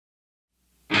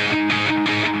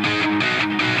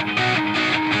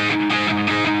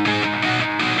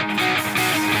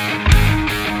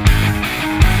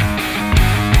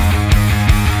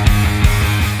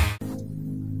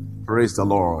Praise the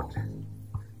Lord.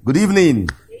 Good evening.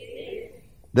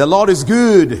 The Lord is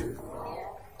good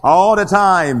all the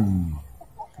time.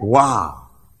 Wow.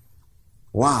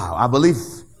 Wow. I believe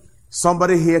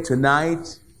somebody here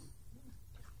tonight,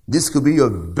 this could be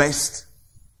your best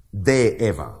day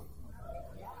ever.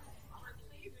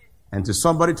 And to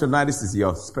somebody tonight, this is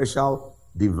your special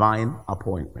divine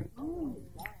appointment.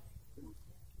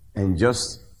 And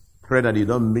just pray that you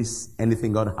don't miss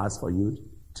anything God has for you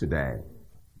today.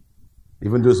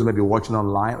 Even those who may be watching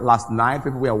online. Last night,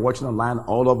 people were watching online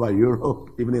all over Europe,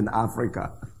 even in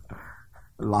Africa.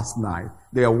 Last night.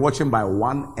 They are watching by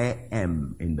 1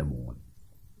 a.m. in the morning.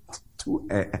 2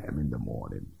 a.m. in the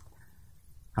morning.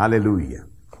 Hallelujah.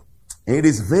 And it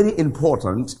is very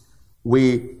important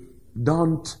we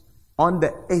don't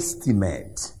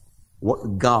underestimate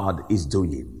what God is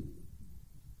doing.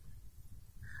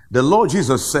 The Lord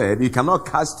Jesus said, you cannot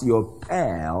cast your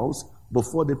pearls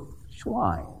before the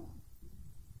swine.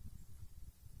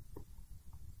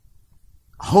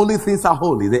 Holy things are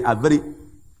holy. They are very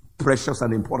precious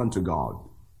and important to God.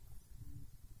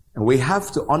 And we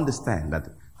have to understand that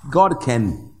God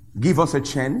can give us a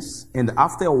chance and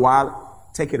after a while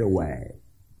take it away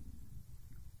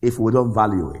if we don't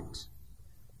value it.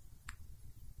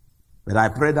 But I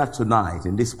pray that tonight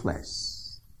in this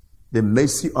place, the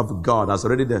mercy of God, as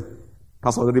already the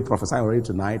pastor already prophesied already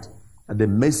tonight, that the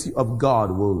mercy of God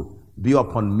will be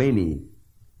upon many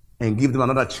and give them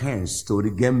another chance to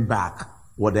regain back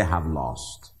what they have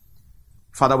lost.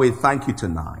 Father, we thank you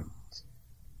tonight.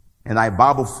 And I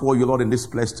bow before you, Lord, in this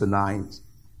place tonight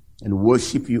and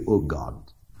worship you, O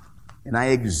God. And I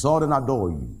exalt and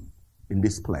adore you in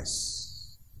this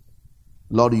place.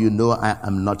 Lord, you know I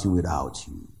am nothing without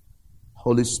you.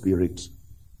 Holy Spirit,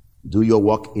 do your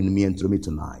work in me and through me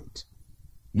tonight.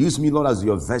 Use me, Lord, as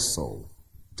your vessel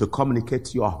to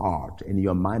communicate your heart and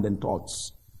your mind and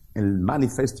thoughts and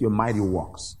manifest your mighty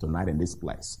works tonight in this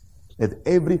place. Let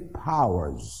every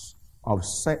powers of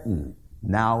Satan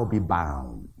now be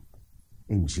bound.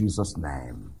 In Jesus'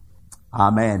 name.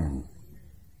 Amen.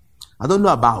 I don't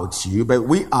know about you, but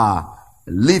we are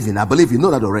living, I believe you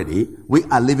know that already, we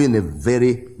are living in a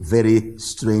very, very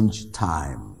strange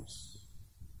times.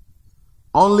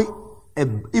 Only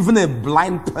even a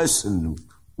blind person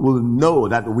will know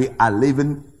that we are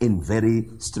living in very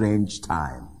strange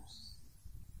times.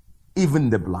 Even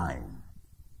the blind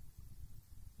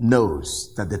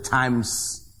knows that the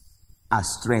times are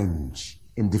strange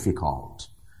and difficult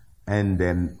and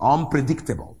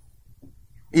unpredictable.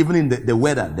 Even in the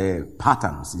weather, the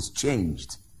patterns is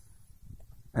changed.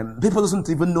 And people doesn't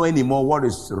even know anymore what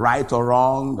is right or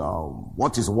wrong, or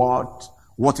what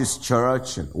is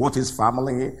church, what is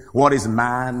family, what is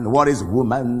man, what is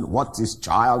woman, what is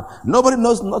child. Nobody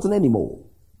knows nothing anymore.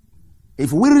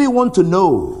 If we really want to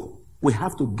know, we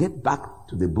have to get back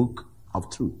to the book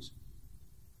of truth.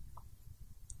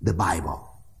 The Bible.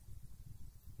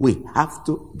 We have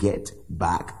to get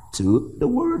back to the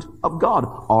Word of God,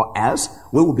 or else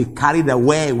we will be carried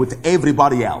away with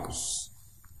everybody else.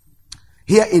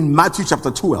 Here in Matthew chapter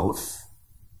 12,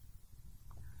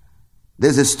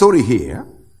 there's a story here,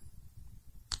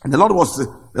 and the Lord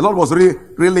was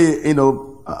really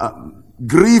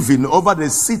grieving over the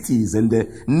cities and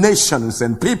the nations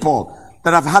and people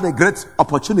that have had a great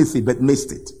opportunity but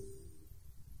missed it.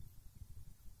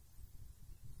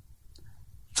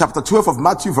 Chapter 12 of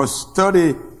Matthew, verse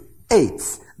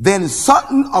 38. Then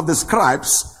certain of the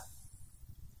scribes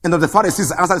and of the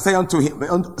Pharisees answered,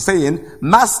 saying,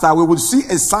 Master, we will see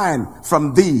a sign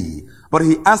from thee. But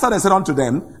he answered and said unto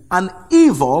them, An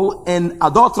evil and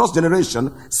adulterous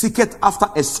generation seeketh after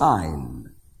a sign.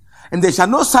 And there shall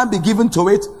no sign be given to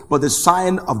it, but the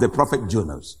sign of the prophet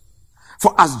Jonas.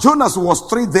 For as Jonas was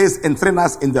 3 days and 3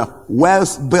 nights in the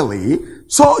whale's belly,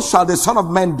 so shall the Son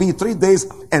of Man be 3 days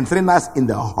and 3 nights in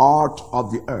the heart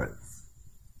of the earth.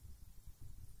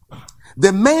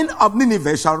 The men of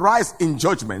Nineveh shall rise in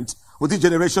judgment with this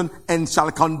generation and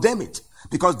shall condemn it,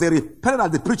 because they repented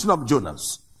at the preaching of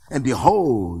Jonas. And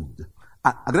behold,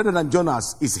 a greater than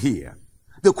Jonas is here.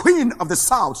 The queen of the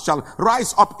south shall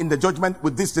rise up in the judgment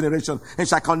with this generation and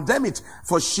shall condemn it,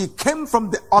 for she came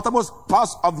from the uttermost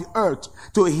parts of the earth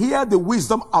to hear the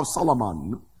wisdom of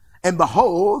Solomon. And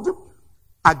behold,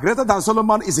 a greater than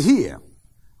Solomon is here.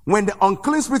 When the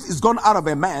unclean spirit is gone out of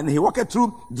a man, he walketh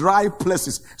through dry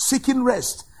places, seeking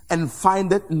rest, and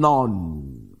findeth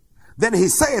none. Then he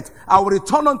saith, I will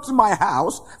return unto my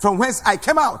house from whence I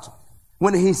came out.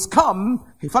 When he is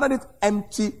come, he found it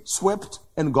empty, swept,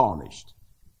 and garnished.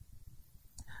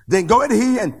 Then goeth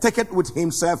he and taketh with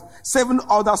himself 7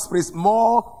 other spirits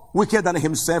more wicked than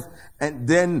himself, and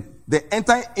then they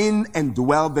enter in and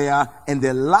dwell there, and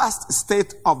the last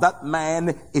state of that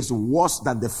man is worse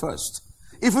than the first.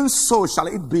 Even so shall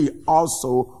it be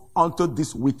also unto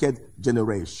this wicked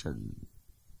generation.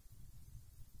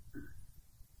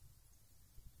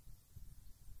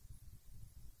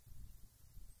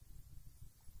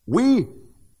 We,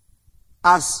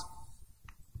 as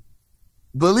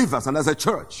believers and as a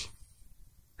church,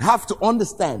 have to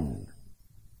understand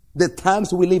the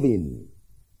times we live in.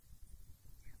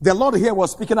 The Lord here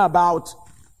was speaking about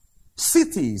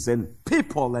cities and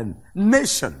people and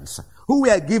nations who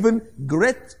were given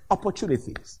great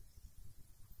opportunities.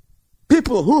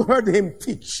 People who heard him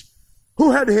teach,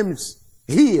 who heard him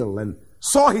heal and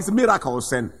saw his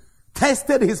miracles and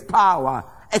tested his power,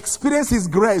 experienced his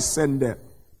grace,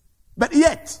 but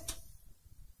yet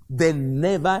they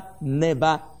never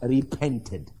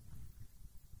repented.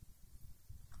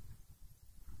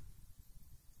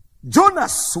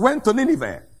 Jonas went to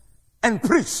Nineveh and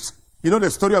preached. You know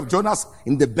the story of Jonas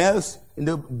in the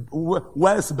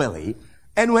whale's belly.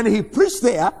 And when he preached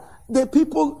there, the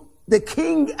people, the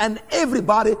king and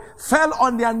everybody fell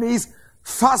on their knees,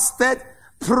 fasted,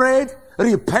 prayed,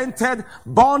 repented,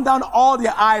 burned down all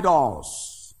their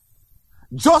idols.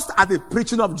 Just at the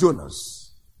preaching of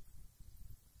Jonas.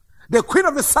 The queen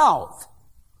of the south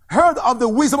heard of the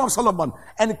wisdom of Solomon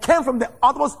and came from the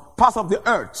utmost parts of the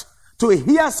earth to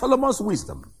hear Solomon's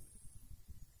wisdom.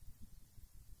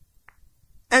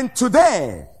 And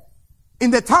today,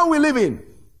 in the town we live in,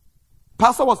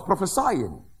 Pastor was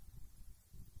prophesying.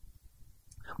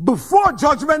 Before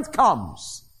judgment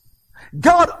comes,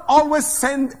 God always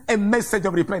sends a message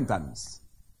of repentance.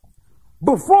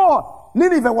 Before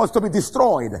Nineveh was to be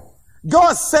destroyed,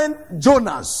 God sent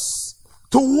Jonas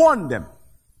to warn them.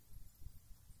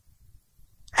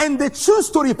 And they choose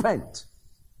to repent.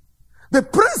 The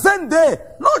present day,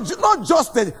 not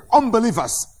just the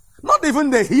unbelievers, not even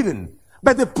the heathen,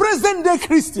 but the present day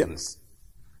Christians,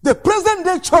 the present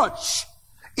day church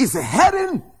is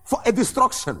heading for a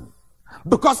destruction.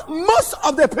 Because most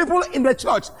of the people in the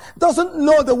church doesn't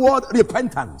know the word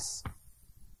repentance.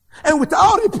 And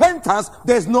without repentance,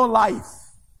 there's no life.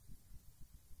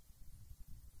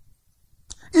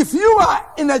 If you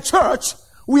are in a church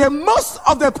where most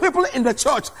of the people in the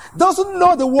church doesn't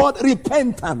know the word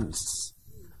repentance,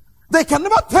 they can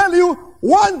never tell you,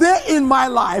 one day in my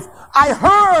life, I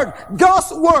heard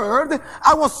God's word.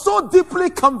 I was so deeply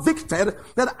convicted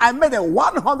that I made a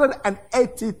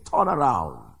 180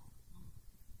 turnaround.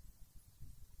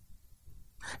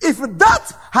 If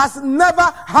that has never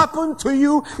happened to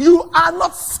you, you are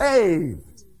not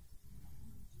saved.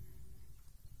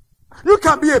 You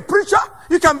can be a preacher,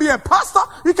 you can be a pastor,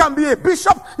 you can be a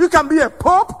bishop, you can be a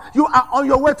pope, you are on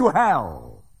your way to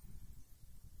hell.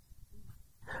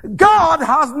 God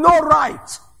has no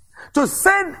right to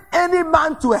send any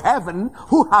man to heaven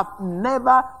who have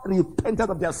never repented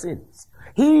of their sins.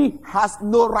 He has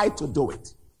no right to do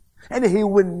it. And he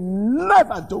will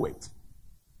never do it.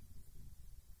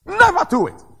 Never do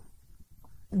it.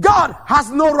 God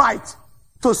has no right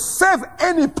to save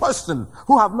any person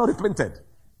who have not repented.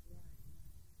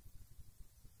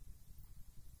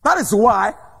 That is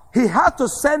why he had to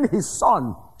send his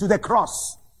son to the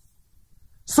cross,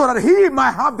 so that he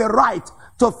might have the right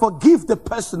to forgive the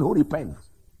person who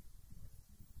repents.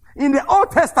 In the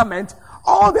Old Testament,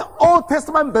 all the Old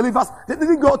Testament believers, they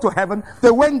didn't go to heaven,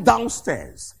 they went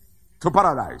downstairs to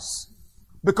paradise.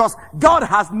 Because God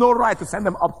has no right to send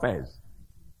them upstairs.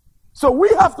 So we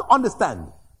have to understand.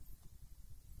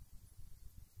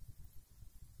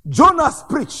 Jonas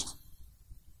preached,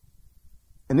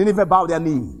 and Nineveh bowed their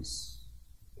knees.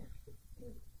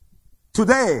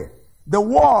 Today, the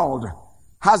world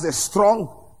has a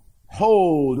strong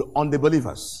hold on the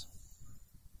believers.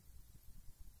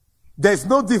 There's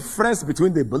no difference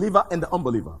between the believer and the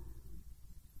unbeliever.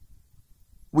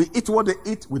 We eat what they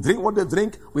eat, we drink what they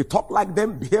drink, we talk like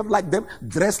them, behave like them,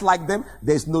 dress like them.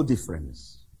 There's no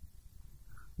difference.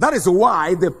 That is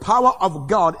why the power of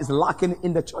God is lacking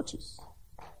in the churches.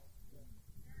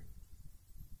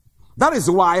 That is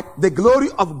why the glory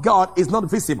of God is not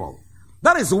visible.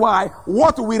 That is why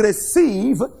what we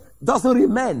receive doesn't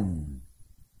remain.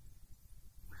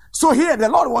 So here the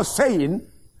Lord was saying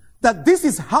that this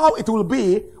is how it will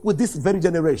be with this very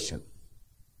generation.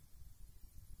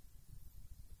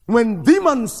 When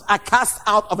demons are cast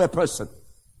out of a person,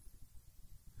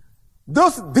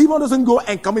 those demons doesn't go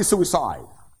and commit suicide.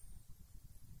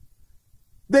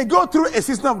 They go through a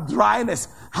season of dryness,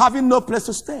 having no place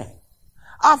to stay.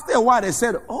 After a while, they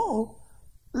said, oh,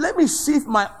 let me see if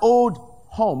my old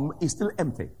home is still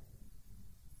empty.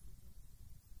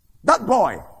 that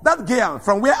boy, that girl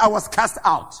from where I was cast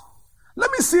out.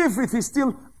 Let me see if it is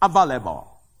still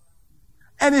available.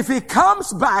 And if he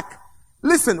comes back,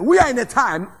 listen, we are in a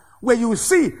time where you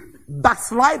see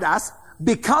backsliders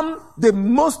become the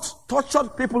most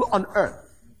tortured people on earth.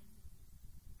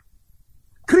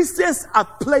 Christians are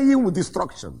playing with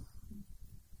destruction.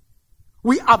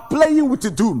 We are playing with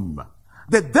the doom.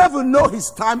 The devil knows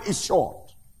his time is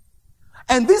short.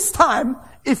 And this time,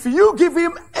 if you give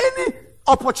him any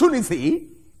opportunity,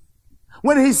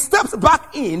 when he steps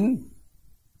back in,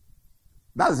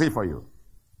 that's it for you.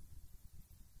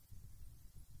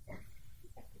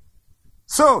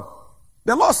 So,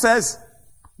 the Lord says,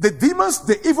 the demons,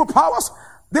 the evil powers,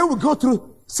 they will go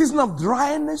through season of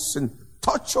dryness and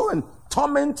torture and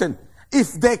torment. And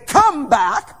if they come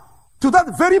back to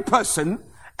that very person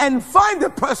and find the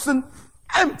person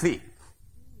empty,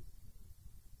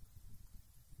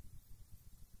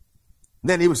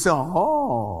 then he will say,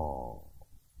 oh,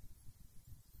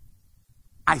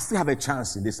 I still have a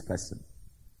chance in this person.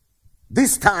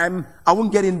 This time, I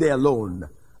won't get in there alone.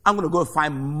 I'm going to go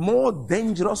find more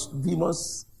dangerous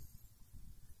demons.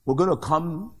 We're going to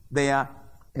come there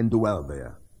and dwell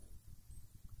there.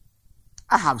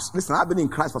 I've been in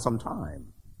Christ for some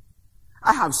time.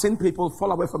 I have seen people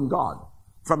fall away from God,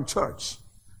 from church,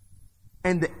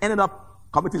 and they ended up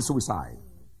committing suicide.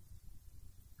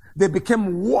 They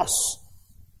became worse.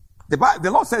 The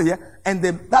Lord said here, and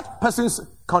that person's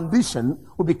condition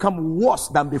will become worse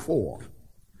than before.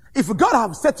 If God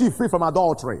have set you free from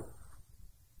adultery,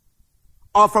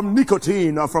 or from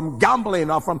nicotine, or from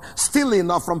gambling, or from stealing,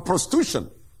 or from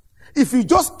prostitution, if you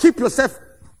just keep yourself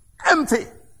empty,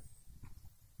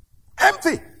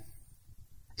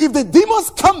 if the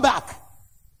demons come back,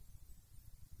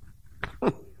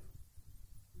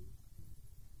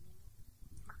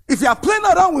 if you are playing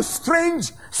around with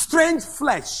strange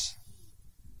flesh,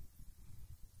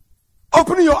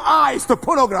 opening your eyes to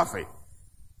pornography,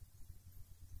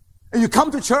 and you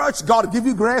come to church, God will give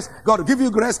you grace, God will give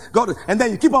you grace, and then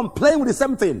you keep on playing with the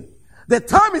same thing. The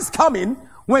time is coming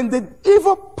when the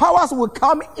evil powers will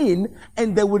come in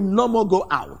and they will no more go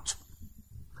out.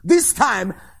 This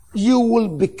time, you will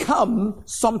become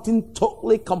something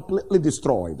totally, completely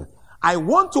destroyed. I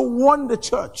want to warn the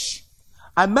church.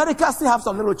 America still have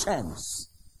some little chance.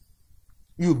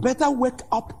 You better wake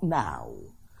up now.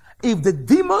 If the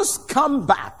demons come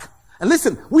back, and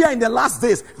listen, we are in the last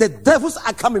days. The devils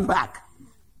are coming back.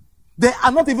 They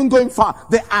are not even going far.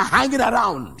 They are hanging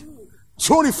around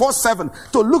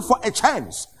 24/7 to look for a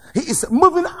chance. He is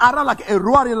moving around like a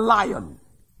roaring lion.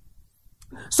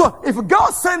 So if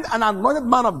God send an anointed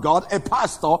man of God, a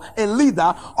pastor, a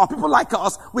leader, or people like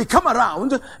us, we come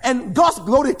around and God's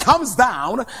glory comes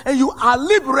down and you are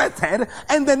liberated,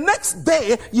 and the next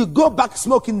day you go back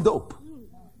smoking dope.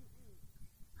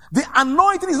 The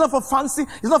anointing is not for fancy,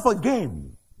 it's not for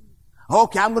game.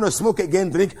 Okay, I'm going to smoke again,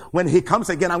 drink. When he comes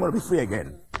again, I'm going to be free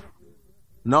again.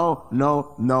 No.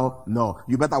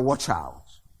 You better watch out.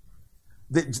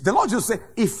 The Lord just said,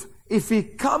 if he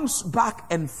comes back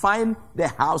and find the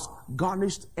house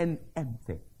garnished and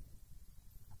empty,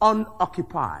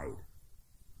 unoccupied,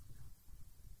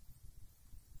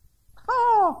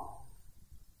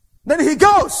 then he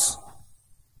goes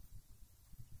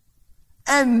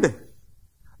and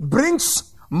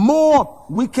brings more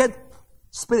wicked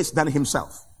spirits than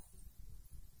himself.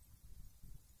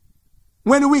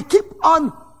 When we keep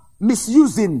on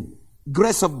misusing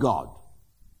grace of God,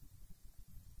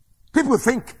 people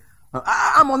think,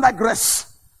 I'm on that grace.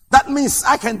 That means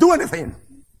I can do anything.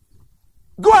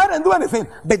 Go ahead and do anything.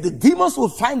 But the demons will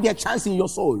find their chance in your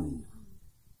soul.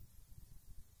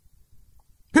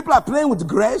 People are playing with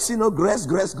grace,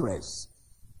 grace.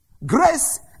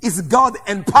 Grace is God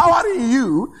empowering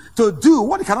you to do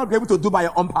what you cannot be able to do by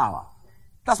your own power.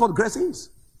 That's what grace is.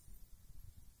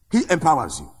 He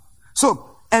empowers you.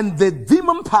 So, and the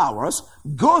demon powers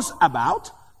goes about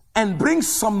and brings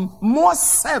some more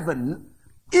 7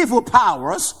 evil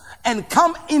powers and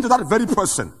come into that very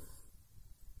person.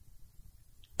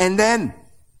 And then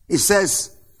it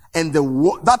says, and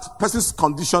that person's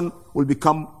condition will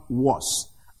become worse.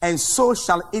 And so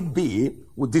shall it be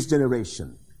with this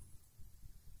generation.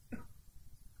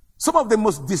 Some of the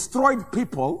most destroyed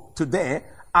people today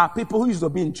are people who used to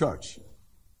be in church.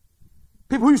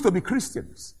 People who used to be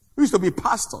Christians, who used to be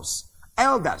pastors,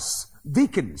 elders,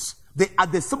 deacons. They are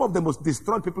some of the most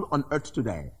destroyed people on earth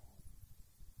today.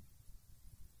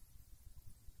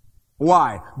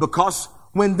 Why? Because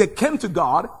when they came to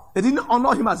God, they didn't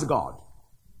honor him as God.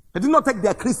 They did not take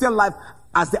their Christian life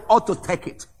as they ought to take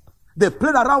it. They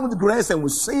played around with grace and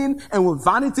with sin and with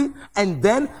vanity, and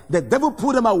then the devil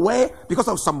put them away because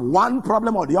of some one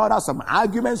problem or the other, some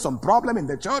argument, some problem in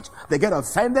the church. They get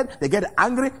offended, they get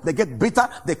angry, they get bitter,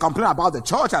 they complain about the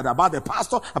church and about the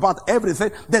pastor, about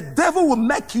everything. The devil will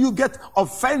make you get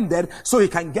offended so he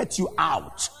can get you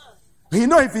out. You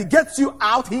know, if he gets you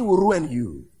out, he will ruin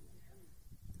you.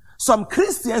 Some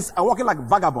Christians are walking like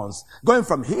vagabonds, going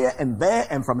from here and there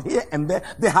and from here and there.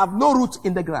 They have no root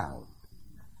in the ground.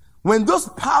 When those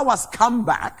powers come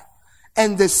back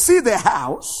and they see the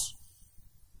house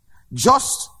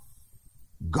just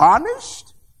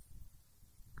garnished,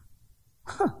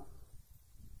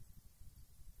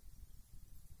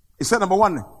 he said, number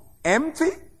one, empty,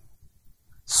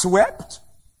 swept,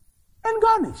 and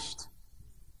garnished.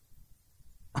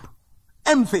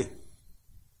 Empty.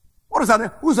 What is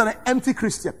that? Who's an empty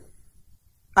Christian?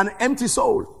 An empty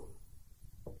soul.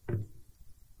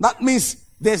 That means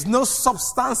there's no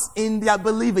substance in their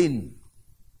believing.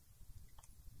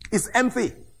 It's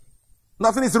empty.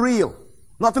 Nothing is real.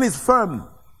 Nothing is firm.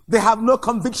 They have no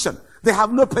conviction. They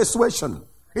have no persuasion.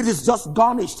 It is just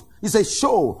garnished. It's a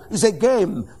show. It's a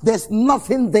game. There's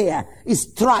nothing there.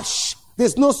 It's trash.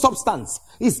 There's no substance.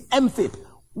 It's empty.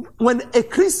 When a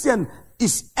Christian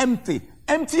is empty,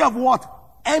 empty of what?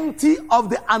 Empty of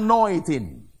the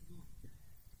anointing.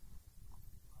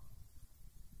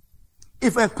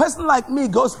 If a person like me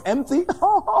goes empty,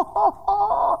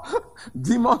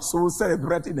 demons will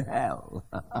celebrate in hell.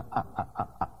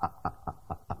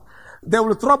 They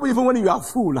will trouble even when you are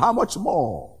full. How much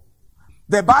more?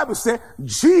 The Bible says,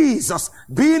 Jesus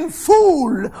being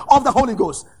full of the Holy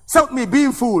Ghost. Say with me,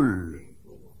 being full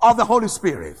of the Holy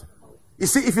Spirit. You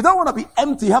see, if you don't want to be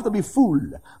empty, you have to be full.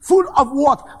 Full of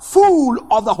what? Full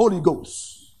of the Holy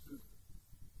Ghost.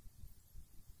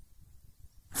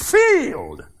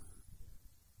 Filled.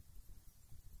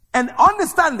 And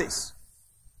understand this.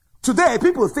 Today,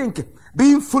 people think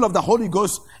being full of the Holy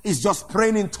Ghost is just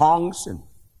praying in tongues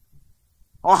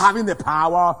or having the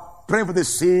power, praying for the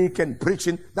sick and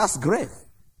preaching. That's great.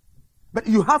 But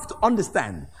you have to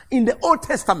understand, in the Old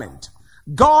Testament,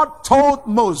 God told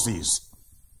Moses,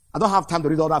 I don't have time to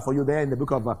read all that for you there in the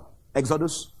book of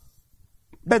Exodus,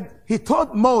 but he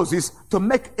told Moses to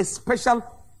make a special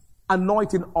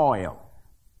anointing oil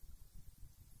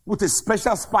with a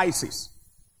special spices.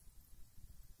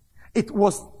 It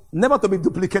was never to be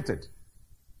duplicated.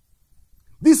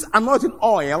 This anointing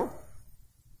oil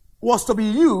was to be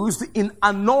used in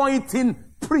anointing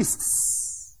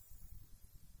priests.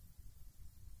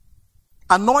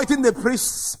 Anointing the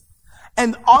priests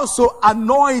and also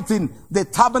anointing the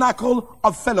tabernacle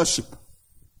of fellowship.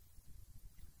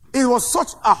 It was such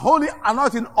a holy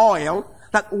anointing oil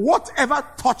that whatever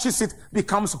touches it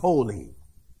becomes holy.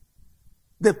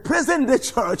 The present day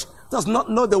church does not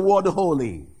know the word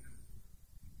holy.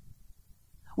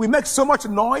 We make so much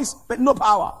noise, but no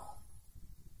power.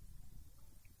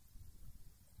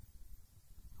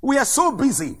 We are so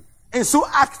busy and so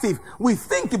active. We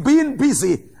think being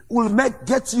busy will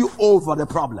get you over the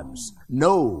problems.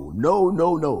 No, no,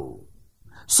 no, no.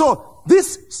 So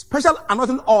this special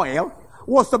anointing oil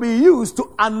was to be used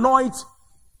to anoint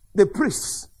the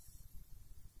priests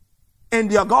in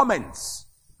their garments.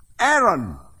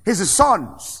 Aaron, his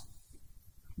sons.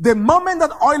 The moment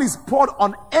that oil is poured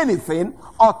on anything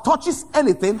or touches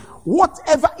anything,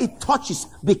 whatever it touches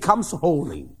becomes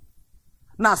holy.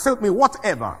 Now say with me,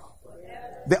 whatever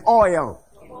the oil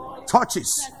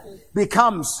touches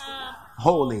becomes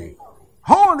holy.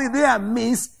 Holy there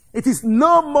means it is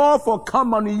no more for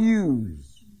common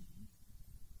use.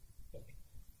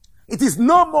 It is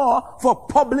no more for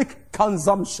public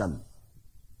consumption.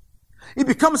 It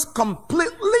becomes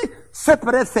completely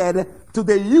separated to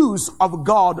the use of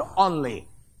God only.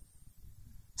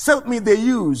 Say with me, the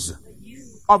use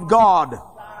of God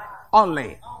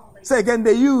only. Say again,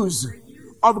 the use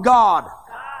of God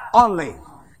only.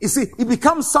 You see, it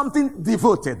becomes something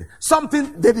devoted,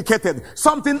 something dedicated,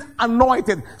 something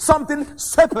anointed, something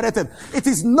separated. It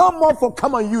is no more for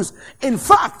common use. In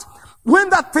fact, when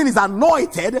that thing is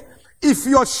anointed, if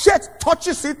your shirt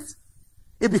touches it,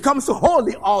 it becomes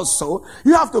holy also.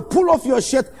 You have to pull off your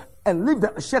shirt and leave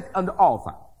the shirt on the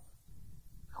altar.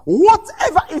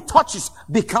 Whatever it touches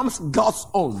becomes God's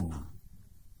own.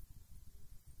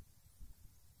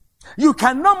 You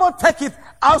can no more take it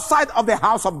outside of the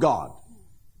house of God.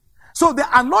 So the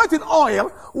anointing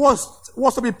oil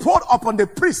was to be poured upon the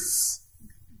priests,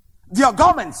 their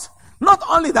garments. Not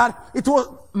only that,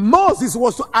 Moses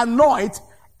was to anoint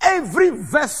every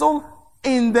vessel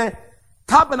in the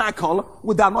tabernacle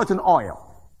with the anointing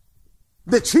oil.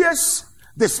 The chairs,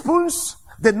 the spoons,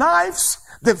 the knives,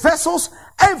 the vessels,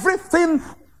 everything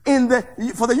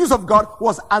for the use of God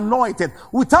was anointed.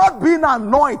 Without being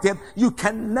anointed, you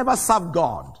can never serve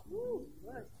God.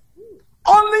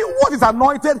 Only what is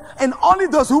anointed, and only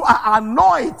those who are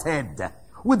anointed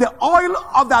with the oil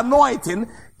of the anointing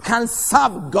can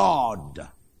serve God.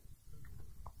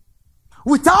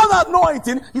 Without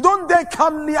anointing, you don't dare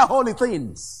come near holy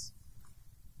things.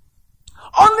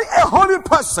 Only a holy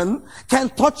person can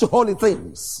touch holy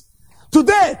things.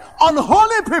 Today,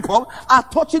 unholy people are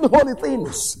touching holy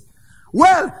things.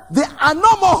 Well, they are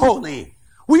no more holy.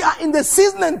 We are in the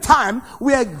season and time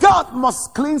where God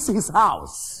must cleanse his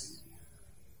house.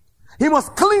 He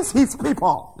must cleanse his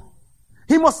people.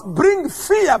 He must bring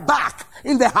fear back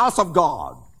in the house of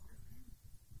God.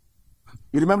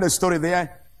 You remember the story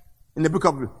there in the book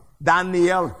of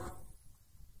Daniel?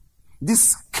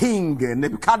 This king,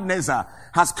 Nebuchadnezzar,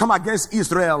 has come against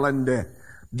Israel and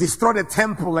destroyed the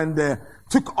temple and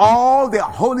took all the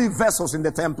holy vessels in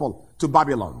the temple to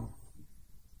Babylon.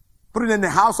 Put it in the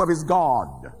house of his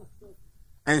God.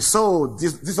 And so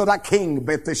this other king,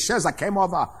 Belshazzar, came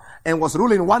over and was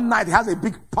ruling. One night he has a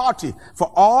big party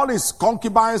for all his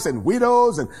concubines and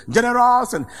widows and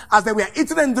generals. And as they were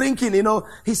eating and drinking,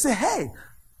 he said, hey,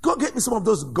 go get me some of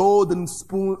those golden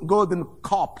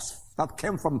cups that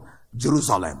came from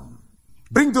Jerusalem.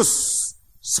 Bring those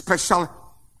special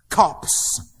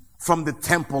cups from the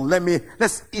temple.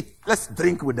 Let's eat, let's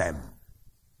drink with them.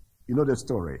 You know the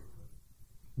story.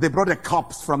 They brought the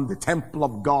cups from the temple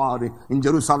of God in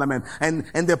Jerusalem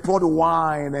and they poured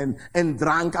wine and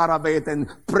drank out of it and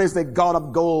praised the God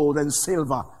of gold and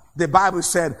silver. The Bible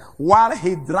said, while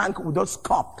he drank with those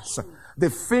cups, the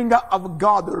finger of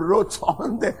God wrote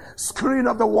on the screen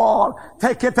of the wall,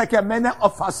 take a many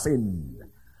of us in.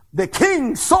 The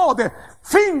king saw the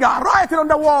finger writing on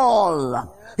the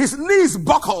wall. His knees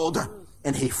buckled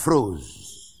and he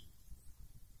froze.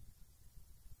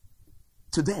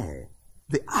 Today,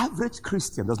 the average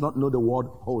Christian does not know the word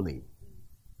holy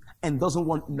and doesn't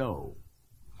want to know.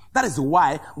 That is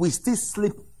why we still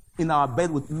sleep in our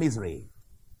bed with misery.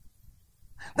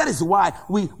 That is why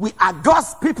we are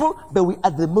God's people, but we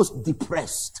are the most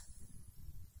depressed.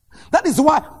 That is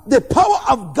why the power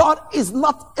of God is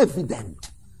not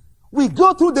evident. We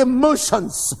go through the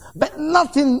motions, but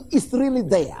nothing is really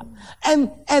there.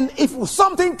 And if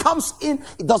something comes in,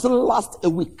 it doesn't last a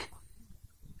week.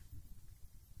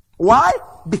 Why?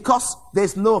 Because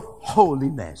there's no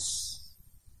holiness.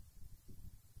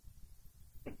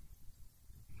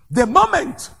 The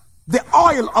moment the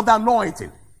oil of the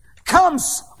anointing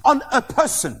comes on a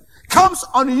person, comes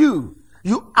on you,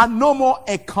 you are no more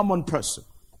a common person.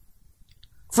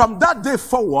 From that day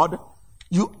forward,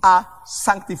 you are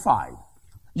sanctified.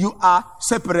 You are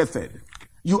separated.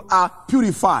 You are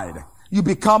purified. You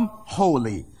become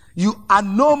holy. You are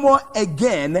no more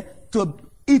again to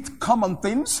eat common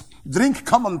things, drink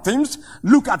common things,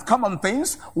 look at common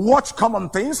things, watch common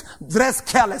things, dress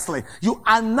carelessly. You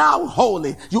are now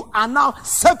holy. You are now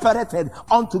separated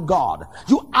unto God.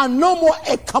 You are no more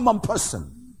a common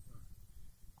person.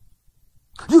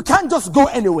 You can't just go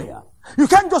anywhere. You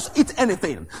can't just eat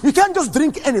anything. You can't just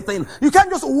drink anything. You can't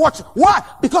just watch. Why?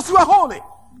 Because you are holy.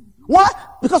 Why?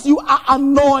 Because you are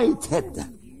anointed.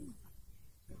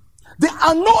 The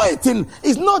anointing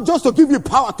is not just to give you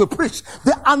power to preach.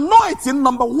 The anointing,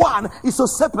 number one, is to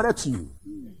separate you.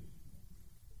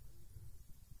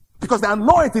 Because the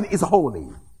anointing is holy.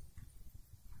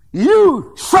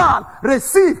 You shall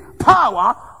receive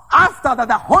power after that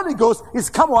the Holy Ghost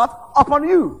is come out upon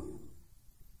you.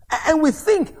 And we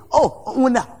think, oh,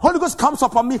 when the Holy Ghost comes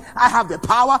upon me, I have the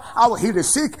power, I will heal the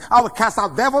sick, I will cast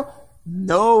out devil.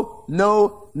 No,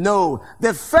 no, no.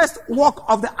 The first work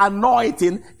of the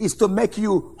anointing is to make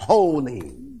you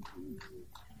holy.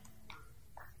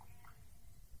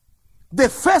 The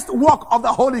first work of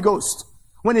the Holy Ghost,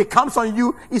 when it comes on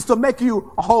you, is to make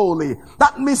you holy.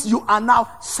 That means you are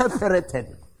now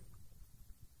separated.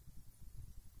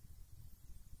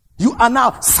 You are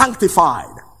now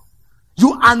sanctified.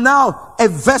 You are now a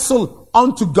vessel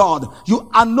unto God.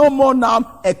 You are no more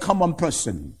now a common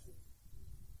person.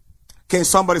 Can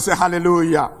somebody say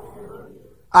hallelujah?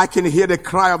 I can hear the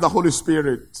cry of the Holy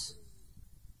Spirit.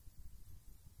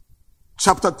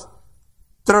 Chapter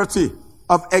 30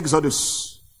 of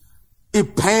Exodus.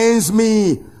 It pains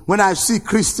me when I see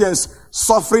Christians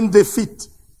suffering defeat.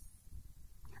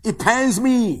 It pains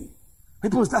me.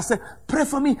 People start saying, pray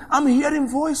for me, I'm hearing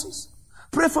voices.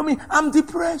 Pray for me, I'm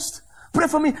depressed. Pray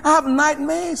for me, I have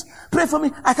nightmares. Pray for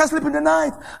me, I can't sleep in the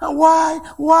night. And why?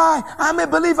 I'm a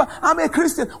believer, I'm a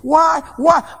Christian. Why?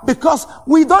 Because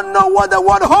we don't know what the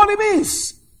word holy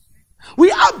means.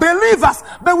 We are believers,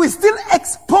 but we still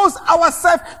expose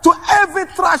ourselves to every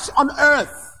trash on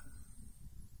earth.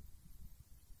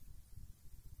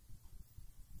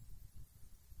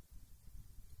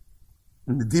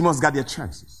 And the demons got their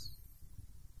chances.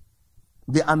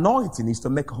 The anointing is to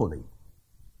make holy.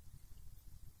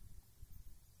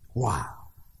 Wow.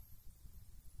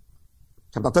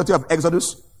 Chapter 30 of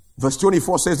Exodus, verse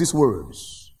 24 says these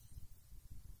words.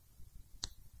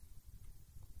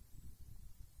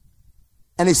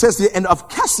 And it says here, and of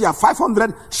cassia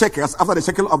 500 shekels after the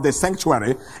shekel of the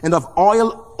sanctuary, and of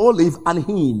oil, olive, and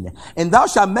hin. And thou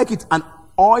shalt make it an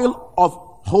oil of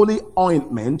holy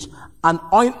ointment, an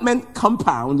ointment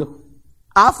compound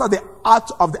after the art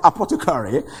of the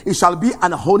apothecary. It shall be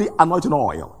an holy anointing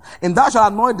oil. And thou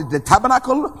shalt anoint the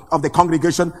tabernacle of the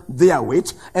congregation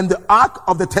therewith, and the ark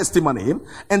of the testimony,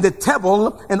 and the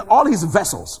table, and all his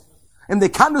vessels, and the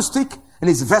candlestick, and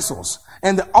his vessels,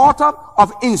 and the altar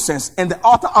of incense, and the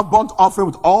altar of burnt offering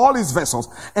with all his vessels,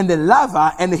 and the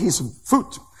laver, and his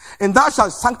foot. And thou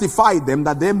shalt sanctify them,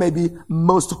 that they may be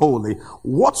most holy.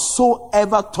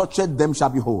 Whatsoever toucheth them shall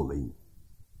be holy.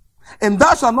 And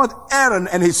thou shalt anoint Aaron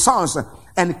and his sons,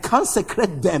 and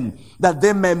consecrate them, that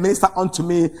they may minister unto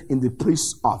me in the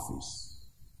priest's office.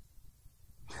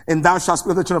 And thou shalt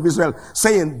speak to the children of Israel,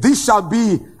 saying, this shall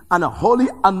be an holy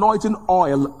anointing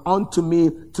oil unto me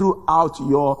throughout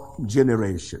your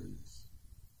generations.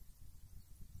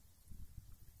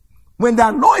 When the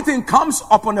anointing comes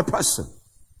upon a person,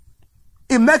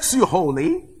 it makes you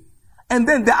holy, and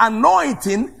then the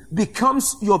anointing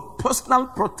becomes your personal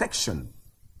protection.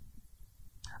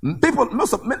 People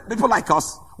like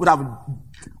us would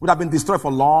have been destroyed for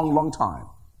a long, long time.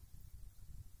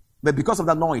 But because of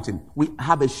the anointing, we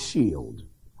have a shield,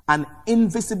 an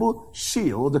invisible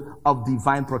shield of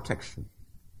divine protection.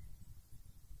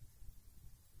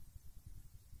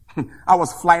 I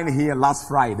was flying here last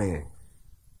Friday.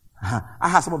 I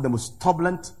had some of the most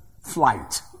turbulent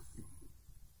flight.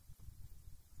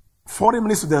 40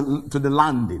 minutes to the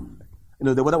landing. You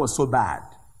know, the weather was so bad.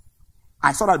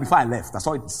 I saw that before I left. I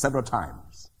saw it several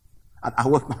times. I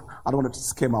don't want to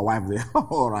scare my wife there.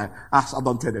 All right. I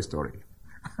don't tell the story.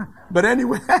 But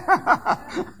anyway,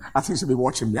 I think she'll be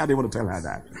watching me. I didn't want to tell her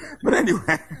that. But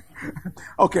anyway,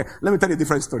 okay, let me tell you a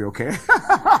different story, okay?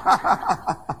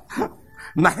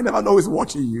 Now, I never know who's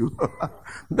watching you.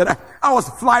 But I was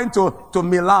flying to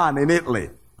Milan in Italy.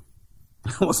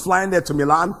 I was flying there to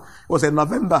Milan. It was in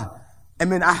November.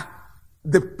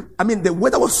 The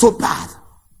weather was so bad.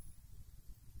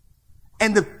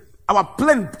 And our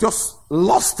plane just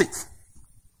lost it.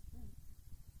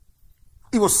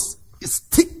 It was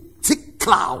thick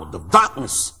cloud of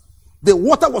darkness. The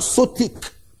water was so thick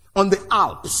on the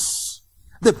Alps.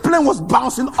 The plane was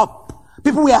bouncing up.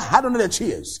 People were hiding under their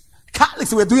chairs.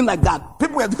 Catholics were doing like that.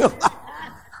 People were doing that.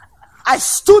 I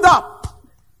stood up.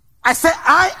 I said,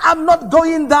 I am not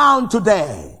going down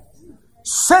today.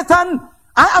 Satan,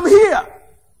 I am here.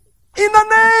 In the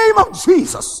name of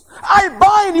Jesus. I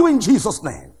bind you in Jesus'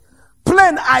 name.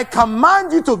 Plane, I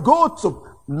command you to go to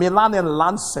Milan and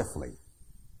land safely.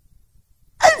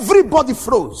 Everybody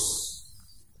froze.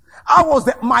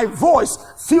 My voice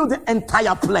filled the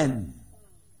entire plane.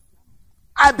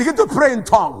 I began to pray in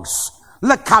tongues. In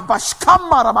the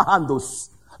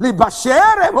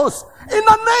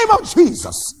name of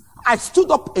Jesus. I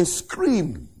stood up and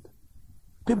screamed.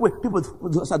 People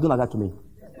start doing like that to me.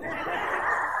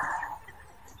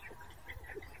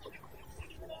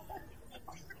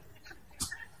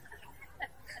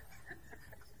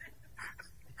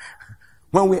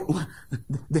 When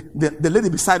the lady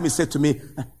beside me said to me,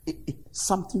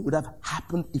 something would have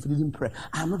happened if you didn't pray.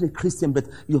 I'm not a Christian, but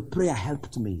your prayer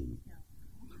helped me.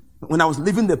 When I was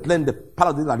leaving the plane, the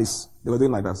pilot did like this. They were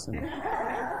doing like this.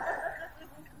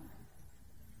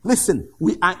 Listen,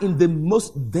 we are in the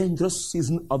most dangerous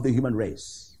season of the human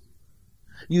race.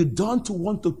 You don't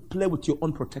want to play with your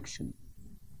own protection.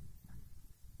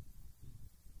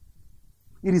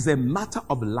 It is a matter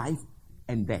of life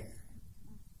and death.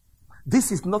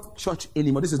 This is not church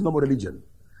anymore. This is no more religion.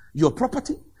 Your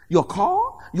property, your car,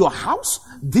 your house,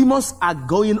 demons are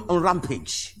going on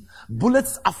rampage.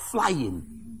 Bullets are flying.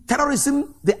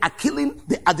 Terrorism, they are killing,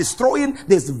 they are destroying.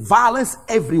 There's violence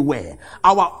everywhere.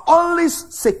 Our only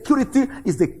security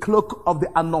is the cloak of the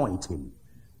anointing.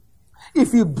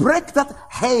 If you break that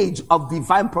hedge of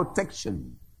divine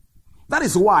protection, that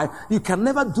is why you can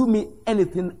never do me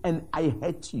anything and I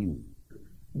hate you.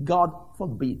 God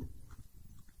forbid.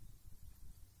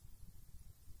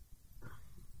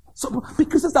 So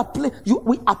because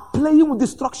we are playing with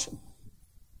destruction.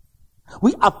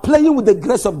 We are playing with the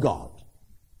grace of God.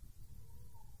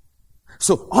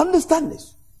 So understand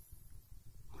this.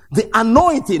 The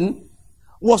anointing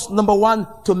was number one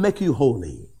to make you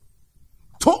holy.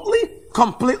 Totally,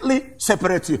 completely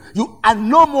separate you. You are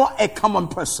no more a common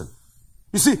person.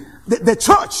 You see, the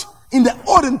church in the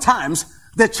olden times,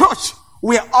 the church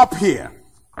were up here.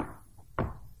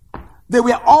 They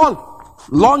were all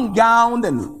long gowned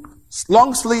and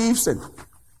long sleeves and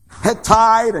head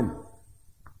tied and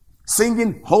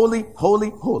singing holy,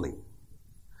 holy, holy.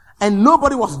 And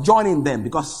nobody was joining them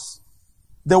because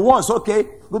the was okay,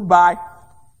 goodbye.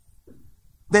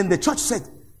 Then the church said,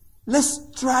 let's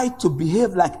try to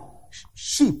behave like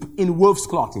sheep in wolf's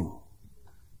clothing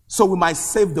so we might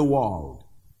save the world.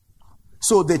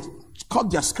 So they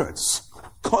cut their skirts,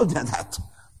 cut their that,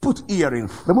 put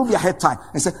earrings, remove their head tie,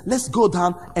 and said, let's go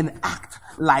down and act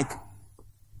like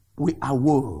we are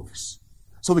wolves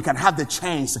so we can have the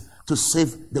chance to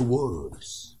save the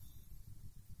wolves.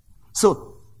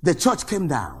 So the church came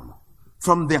down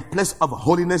from their place of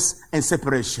holiness and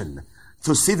separation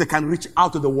to see if they can reach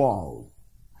out to the world.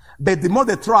 But the more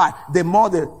they try, the more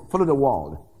they follow the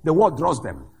world. The world draws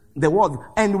them. The world,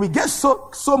 and we get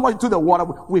so much to the water,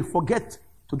 we forget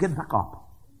to get back up.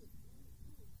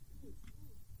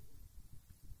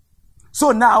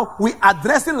 So now we are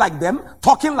dressing like them,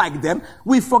 talking like them.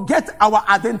 We forget our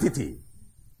identity.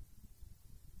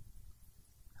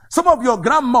 Some of your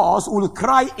grandmas will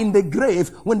cry in the grave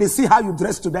when they see how you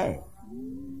dress today.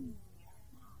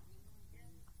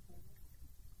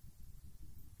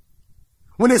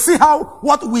 When they see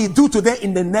what we do today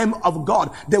in the name of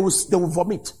God, they will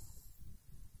vomit.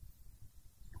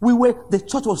 The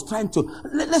church was trying to,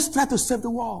 let's try to save the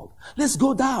world. Let's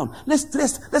go down. Let's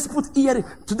dress. Let's put earrings.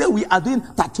 Today we are doing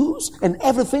tattoos and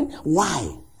everything.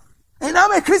 Why? And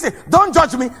I'm a Christian. Don't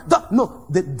judge me. No,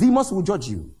 the demons will judge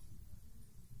you.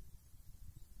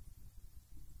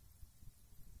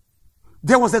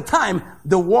 There was a time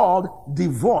the word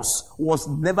divorce was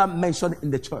never mentioned in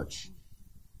the church.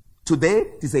 Today,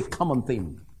 it is a common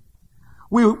thing.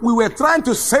 We were trying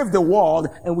to save the world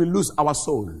and we lose our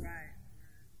soul.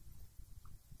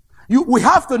 We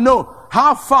have to know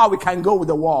how far we can go with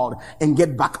the world and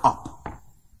get back up.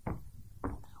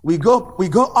 We go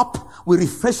up, we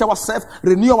refresh ourselves,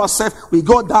 renew ourselves, we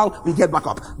go down, we get back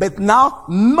up. But now,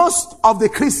 most of the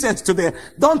Christians today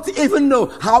don't even know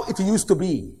how it used to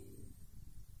be.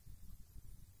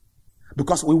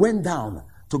 Because we went down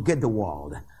to get the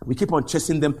world. We keep on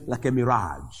chasing them like a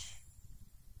mirage.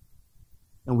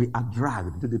 And we are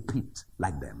dragged to the pit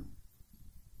like them.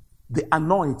 The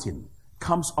anointing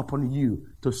comes upon you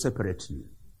to separate you.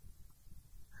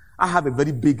 I have a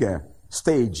very big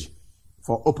stage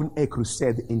for open air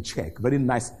crusade in Czech. Very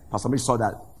nice. Pastor Mitch saw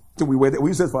that. We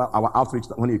used it for our outreach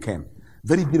when you came.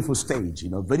 Very beautiful stage,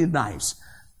 very nice.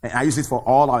 And I use it for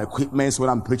all our equipments when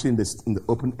I'm preaching in the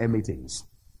open air meetings.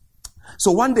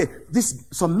 So one day,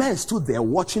 some men stood there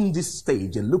watching this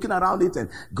stage and looking around it and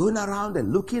going around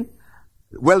and looking,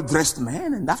 well-dressed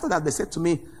men. And after that, they said to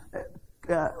me,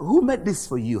 who made this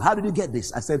for you? How did you get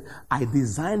this? I said, I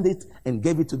designed it and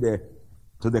gave it to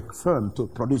the firm to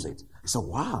produce it. I said,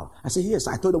 wow. I said, yes.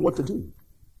 I told them what to do.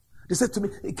 They said to me,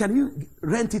 can you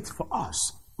rent it for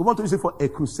us? We want to use it for a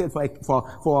crusade,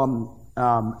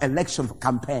 for election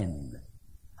campaign.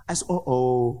 I said,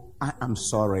 I am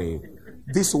sorry.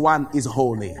 This one is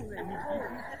holy.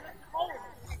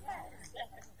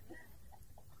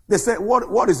 They say,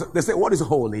 what is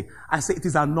holy? I say, it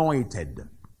is anointed.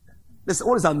 They say,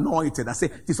 what is anointed? I say,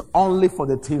 it is only for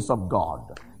the things of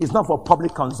God. It's not for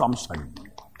public consumption.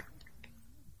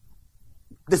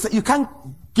 They say, you can't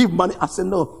give money. I say,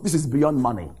 no, this is beyond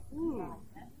money.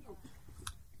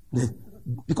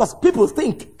 Because people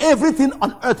think everything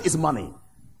on earth is money.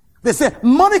 They say,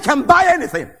 money can buy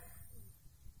anything.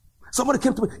 Somebody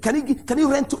came to me, can you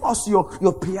rent to us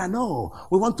your piano?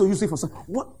 We want to use it for some,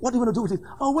 what do you want to do with it?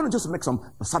 Oh, we want to just make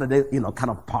some Saturday, kind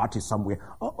of party somewhere.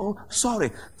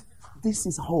 Sorry. This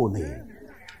is holy.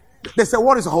 They say,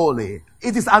 what is holy?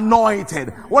 It is anointed.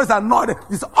 What is anointed?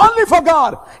 It's only for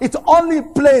God. It only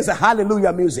plays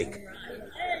hallelujah music.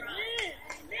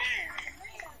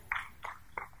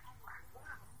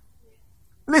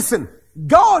 Listen,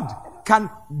 God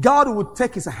will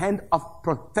take his hand of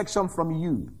protection from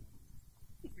you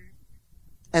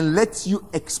and let you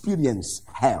experience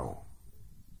hell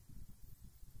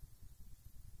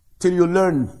till you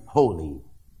learn holy.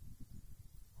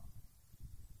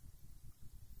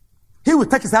 He will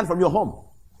take his hand from your home,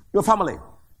 your family,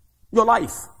 your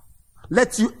life.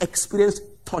 Let you experience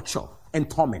torture and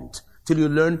torment till you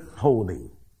learn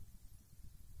holy.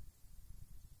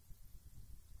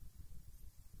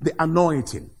 The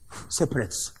anointing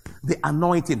separates. The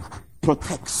anointing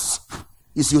protects.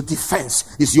 It's your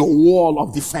defense. It's your wall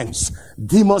of defense.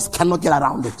 Demons cannot get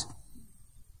around it.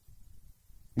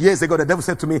 Years ago, the devil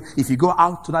said to me, if you go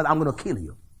out tonight, I'm going to kill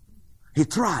you. He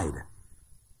tried.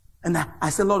 And I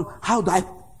said, Lord, how do I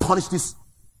punish this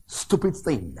stupid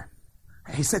thing.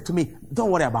 He said to me,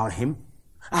 don't worry about him.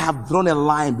 I have drawn a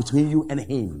line between you and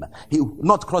him. He will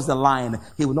not cross the line.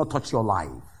 He will not touch your life.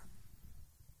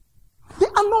 The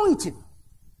anointing.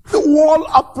 The wall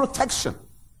of protection.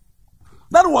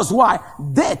 That was why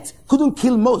death couldn't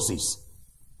kill Moses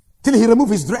till he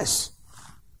removed his dress.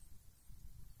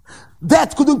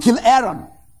 Death couldn't kill Aaron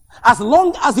as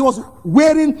long as he was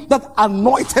wearing that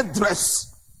anointed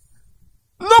dress.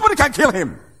 Nobody can kill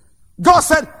him. God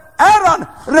said, Aaron,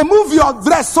 remove your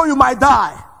dress so you might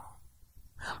die.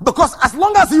 Because as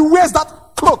long as he wears that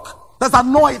cloak that's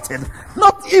anointed,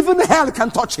 not even hell can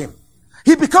touch him.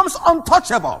 He becomes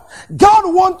untouchable.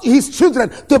 God wants his children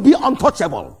to be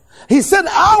untouchable. He said,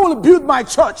 I will build my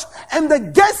church, and the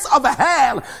gates of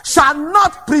hell shall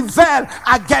not prevail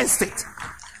against it.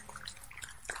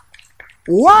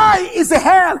 Why is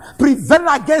hell prevailing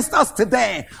against us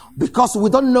today? Because we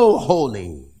don't know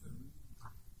holy.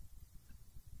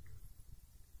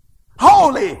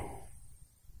 Holy.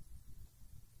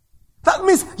 That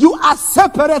means you are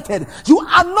separated. You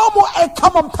are no more a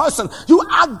common person. You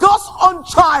are God's own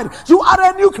child. You are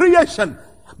a new creation.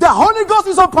 The Holy Ghost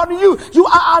is upon you. You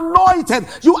are anointed.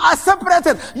 You are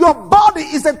separated. Your body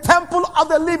is a temple of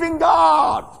the living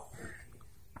God.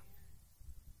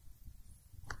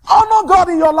 Honor God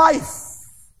in your life,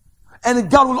 and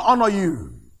God will honor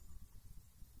you.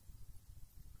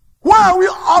 Why are we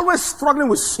always struggling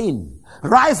with sin?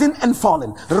 Rising and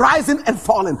falling, rising and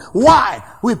falling. Why?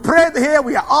 We prayed here,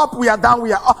 we are up, we are down,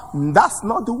 we are up. That's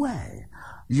not the way.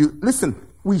 You listen,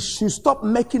 we should stop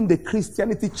making the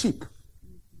Christianity cheap.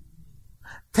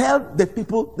 Tell the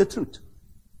people the truth.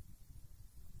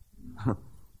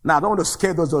 Now, I don't want to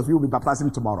scare those of you who will be baptizing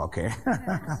tomorrow, okay?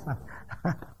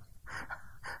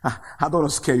 I don't want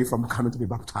to scare you from coming to be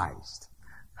baptized.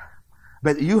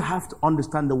 But you have to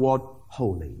understand the word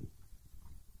holy.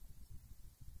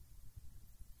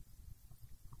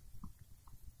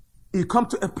 You come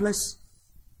to a place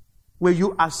where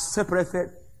you are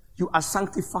separated, you are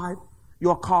sanctified,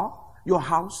 your car, your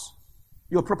house,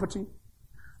 your property.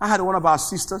 I had one of our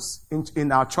sisters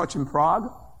in our church in Prague.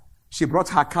 She brought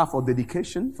her car for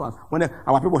dedication. When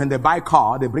our people, when they buy a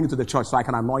car, they bring it to the church so I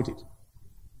can anoint it.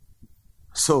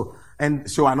 So I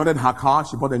anointed her car.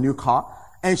 She bought a new car.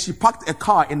 And she parked a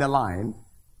car in the line.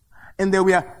 And there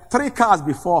were 3 cars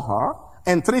before her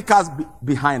and 3 cars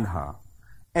behind her.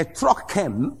 A truck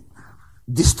came,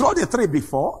 destroyed the 3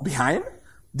 behind,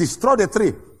 destroyed the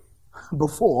 3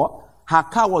 before. Her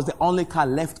car was the only car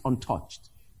left untouched.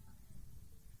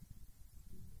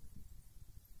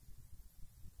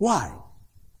 Why?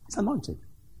 It's anointed.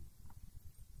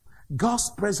 God's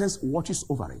presence watches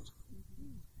over it.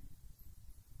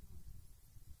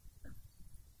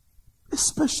 A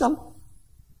special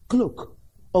cloak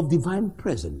of divine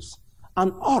presence,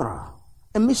 an aura,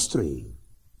 a mystery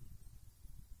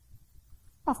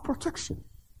of protection.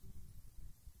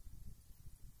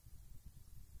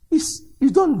 You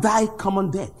don't die common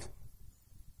death.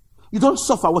 You don't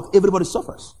suffer what everybody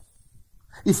suffers.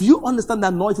 If you understand the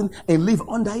anointing and live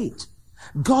under it,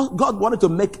 God wanted to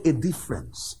make a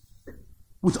difference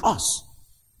with us,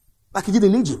 like he did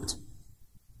in Egypt.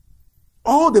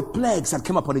 All the plagues that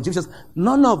came upon the Egyptians,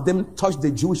 none of them touched the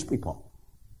Jewish people.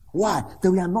 Why? They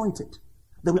were anointed.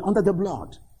 They were under the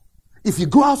blood. If you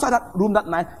go outside that room that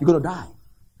night, you're going to die.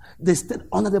 They stayed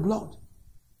under the blood.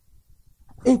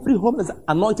 Every home that's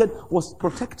anointed was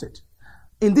protected.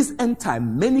 In this end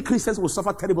time, many Christians will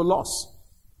suffer terrible loss.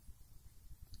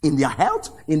 In their health,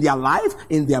 in their life,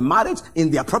 in their marriage,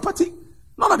 in their property.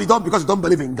 Not that you don't because you don't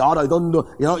believe in God or you don't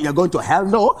know, you're going to hell.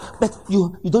 No, but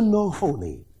you don't know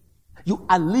holy. You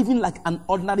are living like an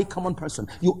ordinary common person.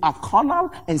 You are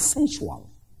carnal and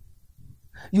sensual.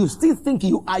 You still think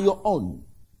you are your own.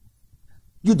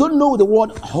 You don't know the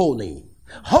word holy.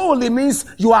 Holy means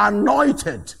you are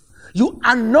anointed. You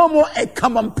are no more a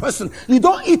common person. You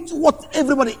don't eat what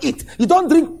everybody eats. You don't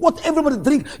drink what everybody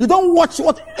drinks. You don't watch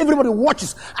what everybody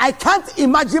watches. I can't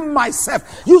imagine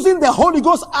myself using the Holy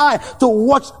Ghost eye to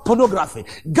watch pornography.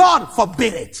 God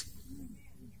forbid it.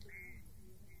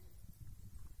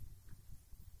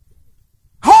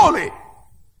 Holy.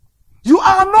 You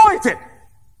are anointed.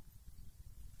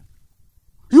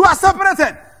 You are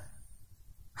separated.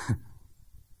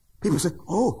 People say,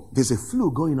 oh, there's a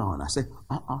flu going on. I say,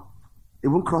 it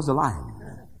won't cross the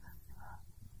line.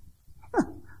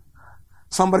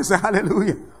 Somebody say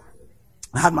hallelujah.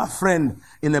 I had my friend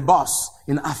in a bus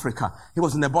in Africa. He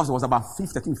was in a bus. There was about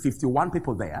 51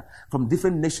 people there from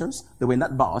different nations. They were in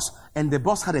that bus. And the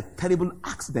bus had a terrible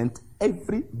accident.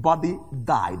 Everybody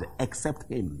died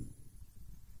except him.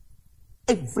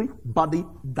 Everybody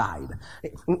died.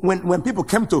 When people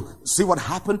came to see what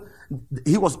happened,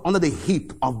 he was under the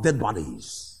heap of dead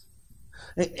bodies.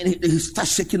 And he started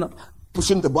shaking up,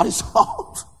 pushing the bodies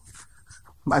out.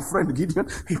 My friend Gideon,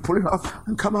 he pulled it off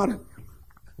and come out.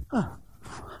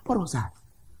 What was that?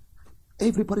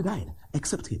 Everybody died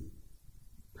except him.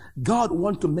 God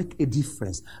wants to make a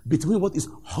difference between what is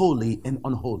holy and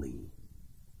unholy.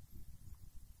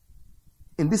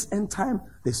 In this end time,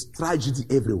 there's tragedy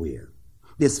everywhere.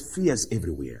 There's fears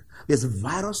everywhere. There's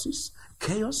viruses,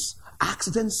 chaos,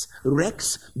 accidents,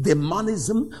 wrecks,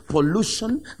 demonism,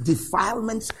 pollution,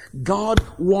 defilements. God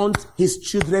wants his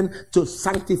children to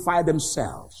sanctify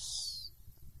themselves.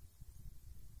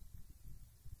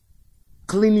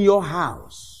 Clean your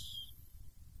house.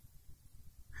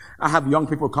 I have young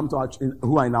people come to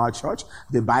who are in our church.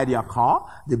 They buy their car.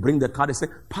 They bring the car. They say,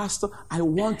 Pastor, I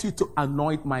want you to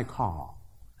anoint my car.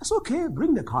 That's okay.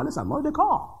 Bring the car. Let's anoint the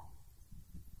car.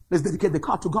 Let's dedicate the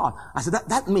car to God. I said,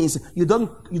 that means you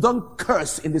don't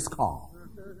curse in this car.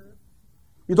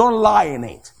 You don't lie in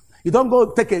it. You don't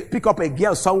go pick up a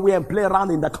girl somewhere and play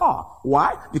around in the car.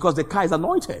 Why? Because the car is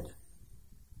anointed.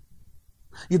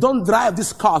 You don't drive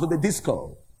this car to the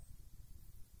disco.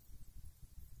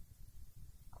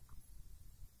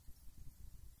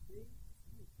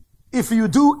 If you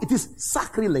do, it is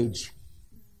sacrilege.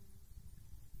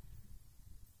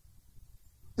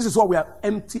 This is why we are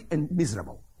empty and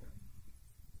miserable.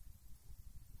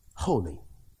 Holy.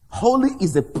 Holy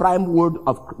is the prime word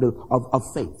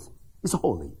of faith. It's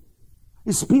holy.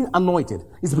 It's being anointed.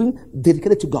 It's being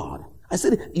dedicated to God. I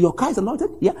said, your car is anointed?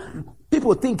 Yeah.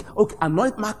 People think, okay,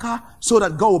 anoint my car so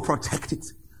that God will protect it.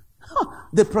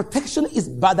 The protection is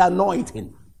by the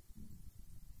anointing.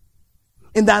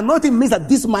 And the anointing means that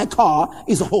this my car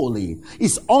is holy.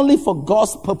 It's only for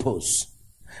God's purpose.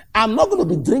 I'm not going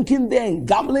to be drinking there and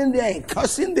gambling there and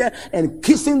cursing there and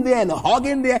kissing there and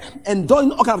hugging there and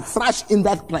doing all kind of trash in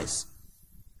that place.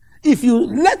 If you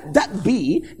let that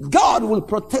be, God will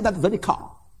protect that very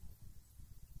car.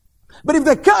 But if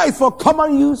the car is for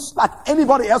common use like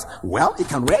anybody else, well, it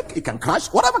can wreck, it can crash,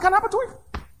 whatever can happen to it.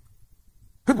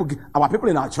 Our people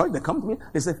in our church, they come to me,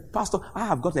 they say, Pastor, I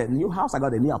have got a new house, I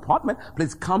got a new apartment,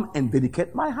 please come and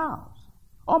dedicate my house,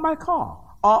 or my car,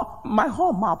 or my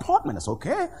home, my apartment. It's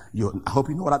okay. I hope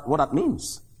you know what that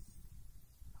means.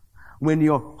 When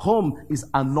your home is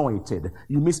anointed,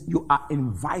 you are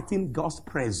inviting God's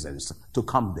presence to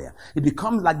come there. It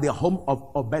becomes like the home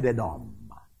of Obed-Edom,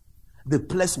 the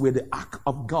place where the ark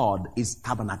of God is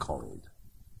tabernacled.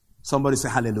 Somebody say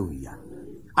hallelujah.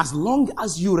 As long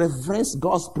as you reverence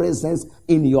God's presence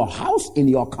in your house, in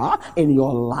your car, in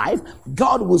your life,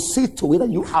 God will see to it that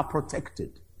you are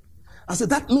protected. I said,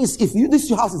 that means if this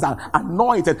your house is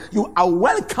anointed, you are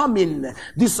welcoming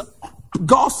this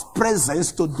God's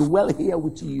presence to dwell here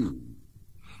with you.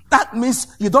 That means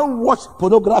you don't watch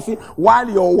pornography while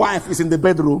your wife is in the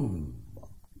bedroom.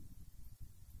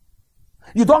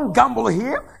 You don't gamble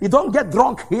here. You don't get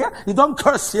drunk here. You don't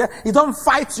curse here. You don't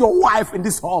fight your wife in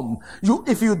this home.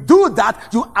 If you do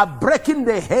that, you are breaking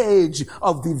the hedge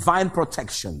of divine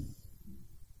protection.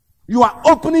 You are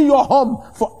opening your home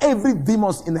for every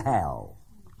demon in hell.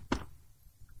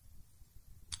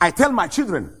 I tell my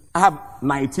children, I have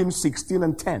 19, 16,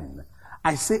 and 10.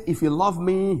 I say, if you love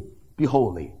me, be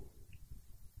holy.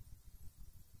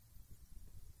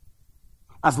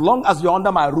 As long as you're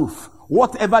under my roof,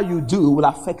 whatever you do will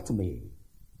affect me.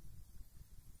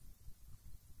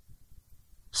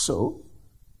 So,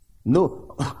 no,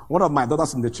 one of my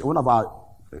daughters in the church, one of our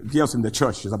girls in the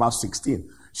church, she's about 16.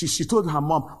 She told her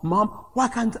mom, Mom, why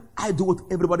can't I do what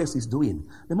everybody else is doing?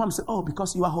 The mom said, oh,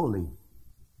 because you are holy.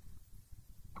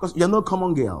 Because you're no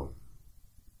common girl.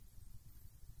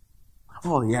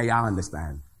 Oh, yeah, I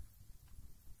understand.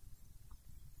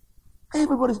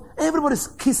 Everybody's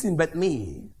kissing but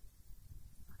me.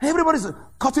 Everybody's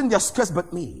cutting their skirts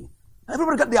but me.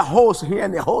 Everybody got their holes here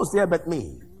and their holes there but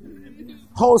me.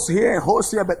 Holes here and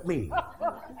holes here but me.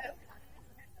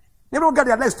 Everyone got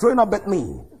their legs thrown up but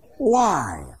me.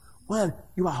 Why? Well,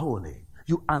 you are holy.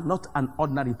 You are not an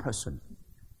ordinary person.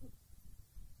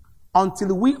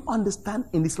 Until we understand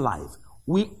in this life,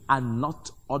 we are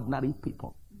not ordinary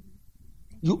people.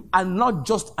 You are not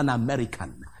just an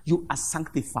American. You are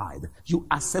sanctified. You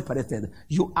are separated.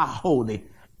 You are holy.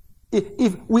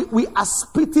 If we are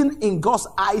spitting in God's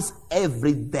eyes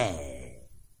every day.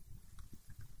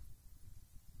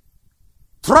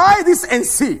 Try this and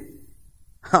see.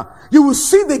 You will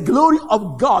see the glory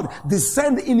of God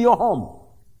descend in your home.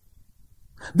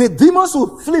 The demons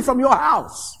will flee from your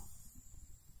house.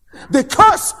 The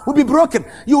curse will be broken.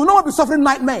 You will not be suffering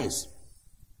nightmares.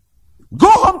 Go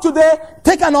home today,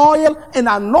 take an oil and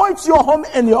anoint your home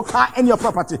and your car and your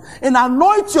property. And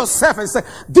anoint yourself and say,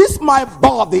 this my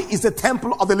body is the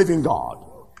temple of the living God.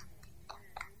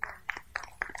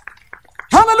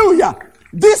 Hallelujah.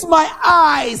 This my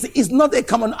eyes is not a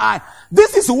common eye.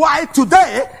 This is why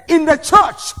today in the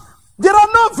church, there are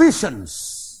no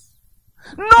visions,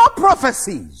 no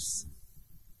prophecies,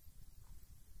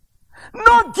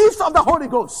 no gifts of the Holy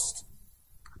Ghost.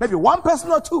 Maybe one person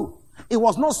or two. It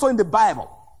was not so in the Bible.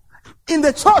 In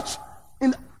the church,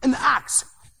 in Acts,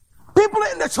 people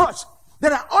in the church,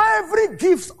 there are every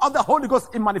gift of the Holy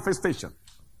Ghost in manifestation.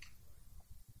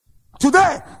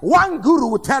 Today, one guru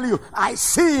will tell you, I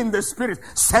see in the spirit,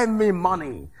 send me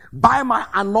money. Buy my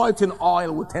anointing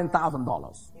oil with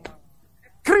 $10,000.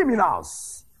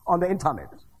 Criminals on the internet.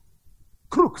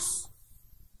 Crooks.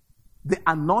 The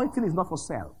anointing is not for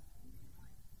sale.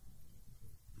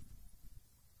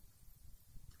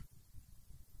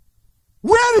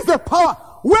 Where is the power?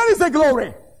 Where is the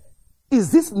glory?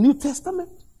 Is this New Testament?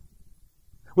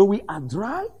 Where we are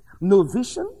dry, no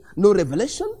vision, no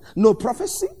revelation, no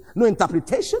prophecy, no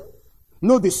interpretation,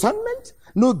 no discernment,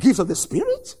 no gifts of the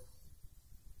Spirit?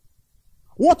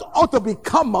 What ought to be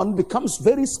common becomes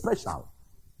very special.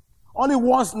 Only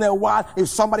once in a while if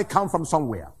somebody comes from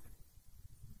somewhere.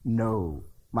 No,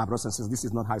 my brothers and sisters, this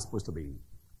is not how it's supposed to be.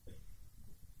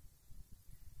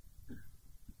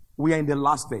 We are in the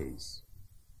last days.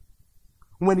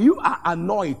 When you are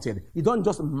anointed, you don't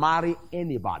just marry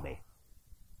anybody.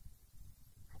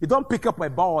 You don't pick up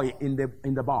a boy in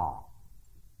the bar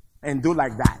and do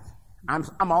like that.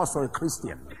 I'm also a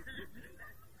Christian.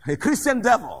 A Christian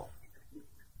devil.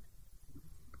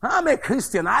 I'm a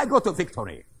Christian. I go to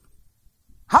victory.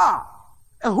 And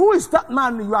who is that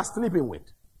man you are sleeping with?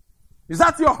 Is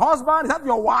that your husband? Is that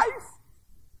your wife?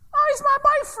 Oh, he's my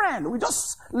boyfriend. We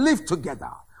just live together.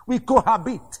 We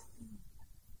cohabit.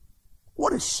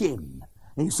 What a shame.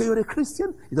 And you say you're a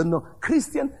Christian? You don't know.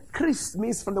 Christian, Christ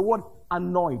means from the word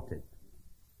anointed.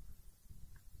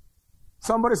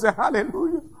 Somebody say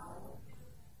hallelujah.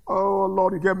 Oh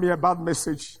Lord, you gave me a bad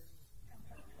message.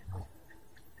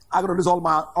 I'm going to lose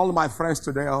all my friends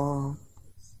today. Oh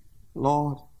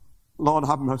Lord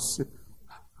have mercy.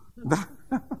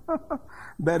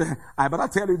 But I better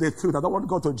tell you the truth. I don't want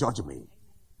God to judge me.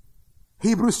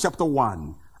 Hebrews chapter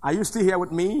 1. Are you still here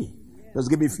with me? Just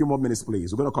give me a few more minutes,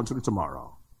 please. We're going to continue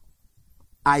tomorrow.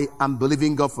 I am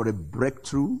believing God for a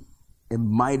breakthrough, a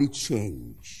mighty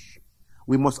change.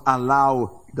 We must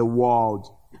allow the word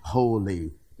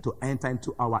holy to enter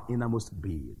into our innermost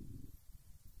being.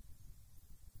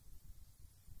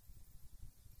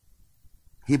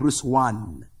 Hebrews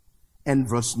 1 and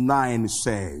verse 9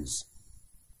 says,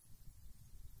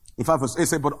 in fact, verse 8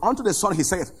 says, but unto the Son he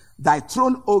saith, thy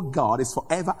throne, O God, is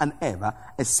forever and ever.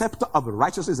 A scepter of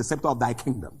righteousness is the scepter of thy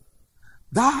kingdom.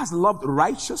 Thou hast loved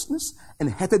righteousness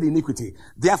and hated iniquity.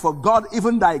 Therefore God,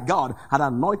 even thy God, had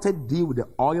anointed thee with the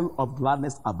oil of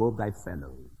gladness above thy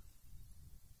fellows.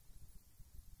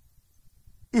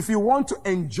 If you want to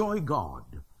enjoy God,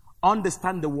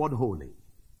 understand the word holy.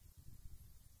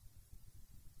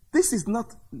 This is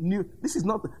not new. This is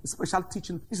not special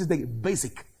teaching. This is the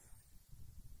basic.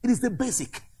 It is the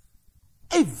basic.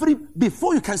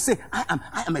 Before you can say,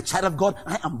 I am a child of God,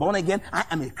 I am born again, I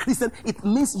am a Christian, it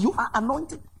means you are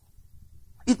anointed.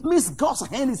 It means God's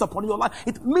hand is upon your life.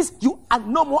 It means you are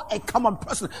no more a common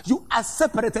person. You are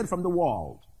separated from the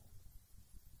world.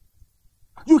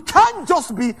 You can't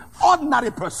just be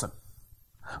ordinary person.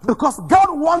 Because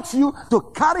God wants you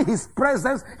to carry his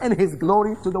presence and his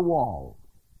glory to the world.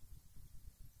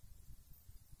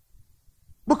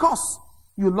 Because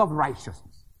you love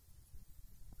righteousness.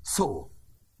 So,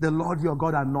 the Lord your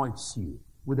God anoints you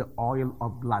with the oil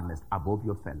of gladness above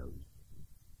your fellows.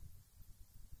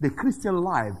 The Christian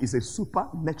life is a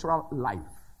supernatural life.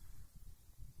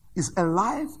 It's a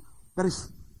life that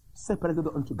is separated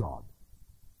unto God.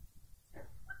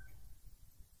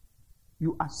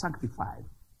 You are sanctified.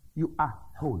 You are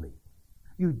holy.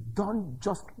 You don't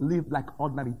just live like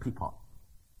ordinary people.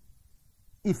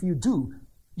 If you do,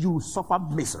 you will suffer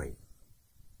misery.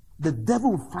 The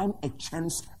devil will find a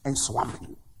chance and swamp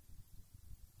you.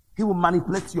 He will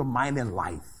manipulate your mind and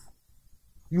life.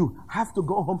 You have to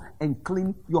go home and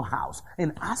clean your house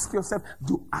and ask yourself,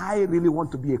 do I really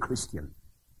want to be a Christian?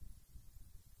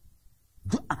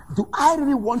 Do I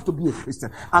really want to be a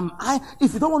Christian?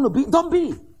 If you don't want to be, don't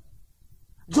be.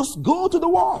 Just go to the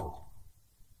world.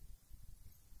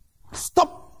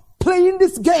 Stop playing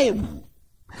this game.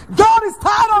 God is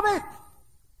tired of it.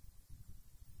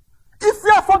 If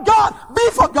you are for God, be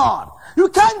for God. You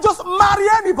can't just marry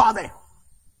anybody.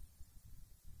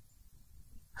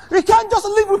 You can't just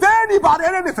live with anybody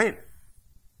and anything.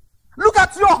 Look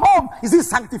at your home. Is it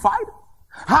sanctified?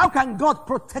 How can God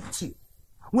protect you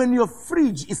when your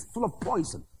fridge is full of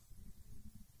poison?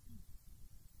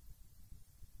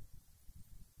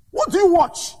 What do you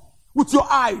watch with your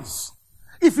eyes?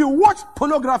 If you watch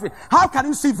pornography, how can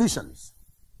you see visions?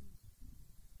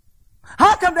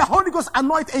 How can the Holy Ghost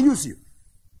anoint and use you?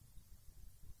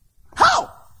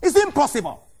 How? It's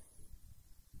impossible.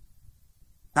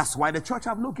 That's why the church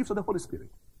have no gifts of the Holy Spirit.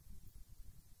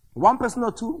 One person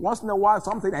or two, once in a while,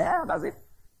 something, that's it.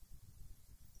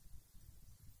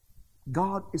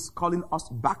 God is calling us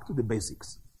back to the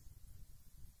basics.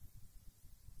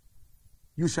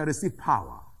 You shall receive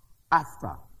power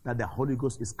after that the Holy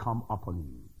Ghost is come upon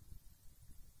you.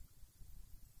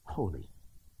 Holy.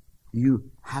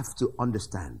 You have to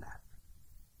understand that.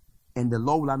 And the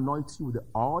Lord will anoint you with the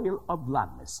oil of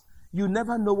gladness. You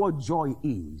never know what joy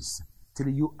is till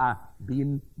you are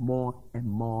being more and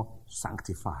more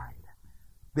sanctified.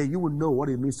 Then you will know what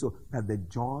it means so that the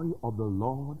joy of the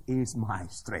Lord is my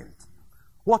strength.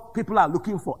 What people are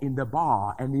looking for in the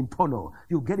bar and in porno,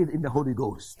 you get it in the Holy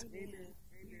Ghost.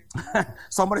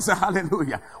 Somebody say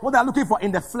hallelujah. What they're looking for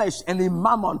in the flesh and in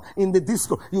mammon, in the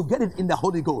disco, you get it in the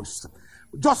Holy Ghost.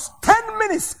 Just 10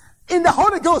 minutes in the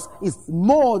Holy Ghost is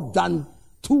more than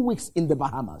 2 weeks in the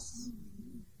Bahamas.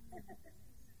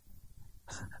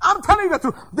 I'm telling you the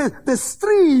truth. The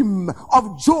stream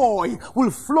of joy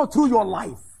will flow through your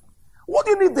life. What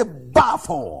do you need the bar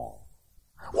for?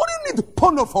 What do you need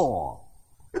porno for?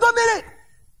 You don't need it.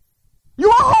 You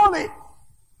are holy.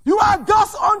 You are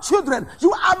God's own children.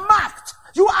 You are marked.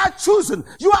 You are chosen.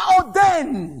 You are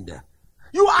ordained.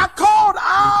 You are called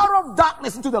out of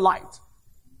darkness into the light.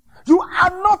 You are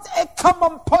not a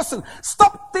common person.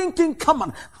 Stop thinking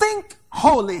common. Think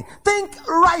holy. Think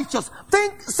righteous.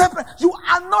 Think separate. You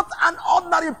are not an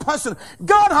ordinary person.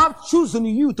 God has chosen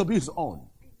you to be his own.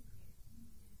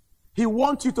 He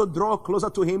wants you to draw closer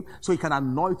to him so he can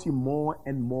anoint you more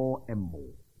and more and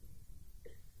more.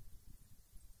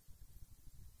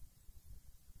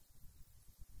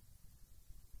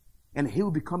 And he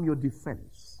will become your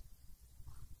defense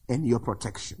and your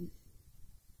protection.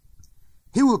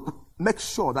 He will make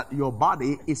sure that your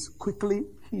body is quickly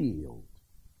healed.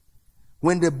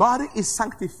 When the body is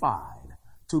sanctified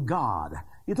to God,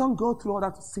 you don't go through all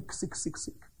that sick.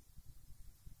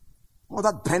 All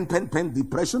that pain,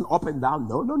 depression, up and down.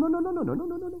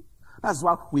 No. That's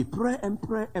why we pray and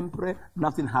pray and pray.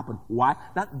 Nothing happens. Why?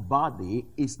 That body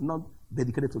is not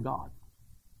dedicated to God.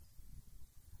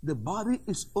 The body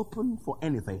is open for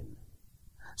anything.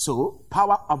 So,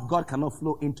 power of God cannot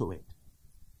flow into it.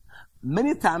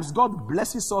 Many times, God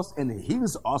blesses us and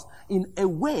heals us in a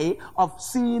way of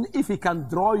seeing if he can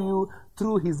draw you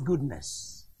through his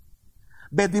goodness.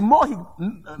 But the more he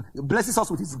blesses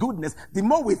us with his goodness, the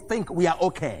more we think we are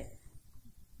okay.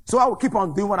 So I will keep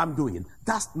on doing what I'm doing.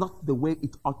 That's not the way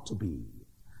it ought to be.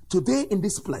 Today in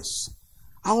this place,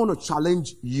 I want to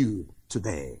challenge you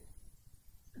today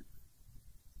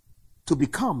to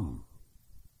become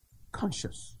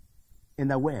conscious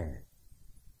and aware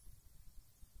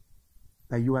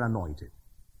that you are anointed.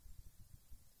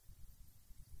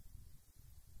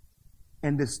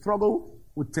 And the struggle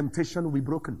with temptation will be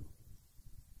broken.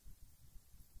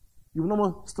 You will no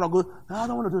more struggle. I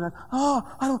don't want to do that.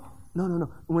 I don't.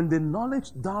 No. When the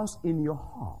knowledge dawns in your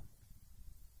heart,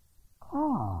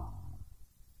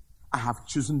 I have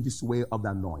chosen this way of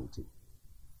the anointing.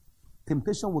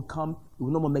 Temptation will come. It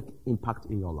will no more make impact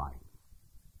in your life.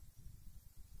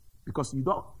 Because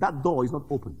that door is not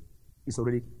open. It's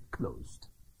already closed.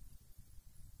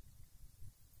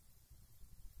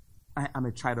 I am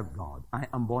a child of God. I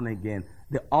am born again.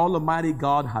 The Almighty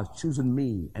God has chosen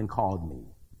me and called me.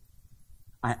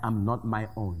 I am not my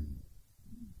own.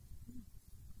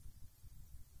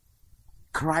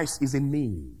 Christ is in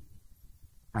me.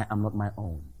 I am not my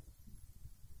own.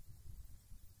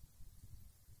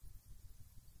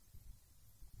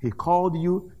 He called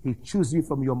you. He chose you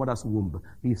from your mother's womb.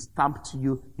 He stamped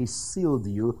you. He sealed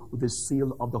you with the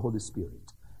seal of the Holy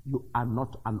Spirit. You are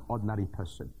not an ordinary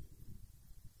person.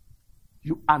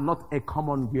 You are not a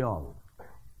common girl.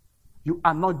 You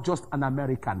are not just an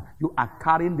American. You are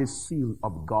carrying the seal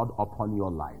of God upon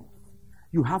your life.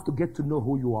 You have to get to know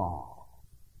who you are.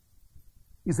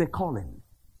 It's a calling.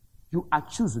 You are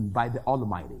chosen by the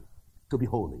Almighty to be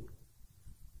holy.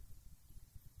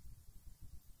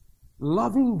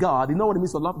 Loving God, you know what it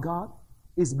means to love God?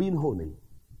 It's being holy.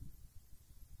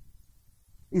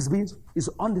 It's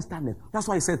understanding. That's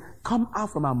why he said, come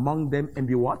out from among them and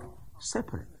be what?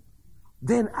 Separate.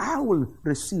 Then I will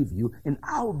receive you and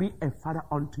I will be a father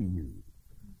unto you.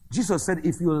 Jesus said,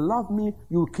 if you love me,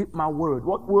 you will keep my word.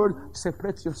 What word?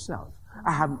 Separate yourself.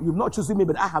 You've not chosen me,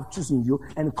 but I have chosen you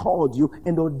and called you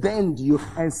and ordained you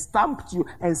and stamped you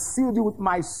and sealed you with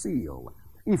my seal.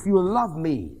 If you love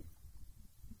me,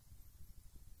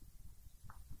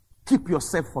 keep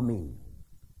yourself for me.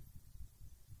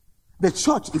 The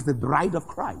church is the bride of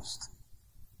Christ.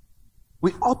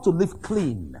 We ought to live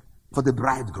clean for the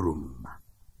bridegroom.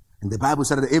 And the Bible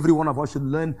said that every one of us should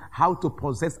learn how to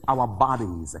possess our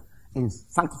bodies in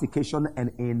sanctification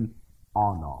and in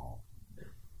honor.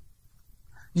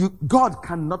 God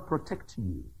cannot protect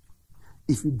you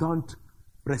if you don't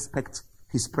respect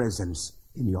his presence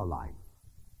in your life.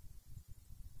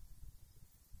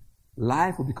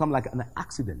 Life will become like an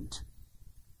accident.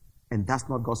 And that's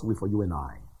not God's will for you and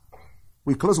I.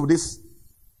 We close with this.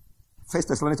 1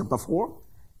 Thessalonians chapter 4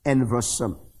 and verse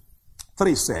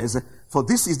 3 says, for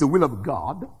this is the will of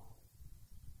God.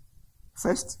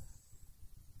 1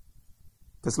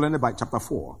 Thessalonians by chapter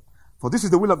 4. For this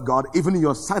is the will of God, even in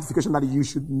your sanctification, that you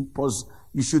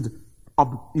should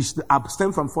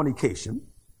abstain from fornication,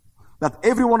 that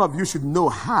every one of you should know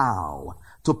how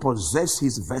to possess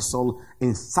his vessel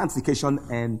in sanctification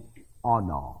and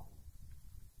honor.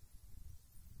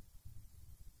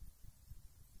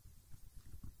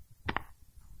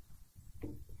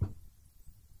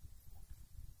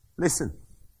 Listen,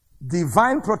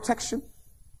 divine protection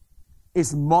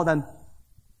is more than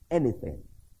anything.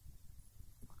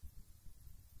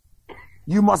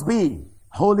 You must be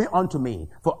holy unto me,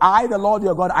 for I, the Lord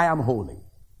your God, I am holy.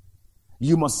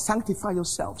 You must sanctify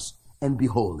yourselves and be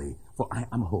holy, for I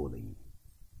am holy.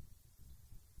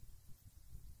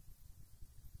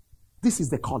 This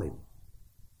is the calling.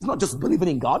 It's not just believing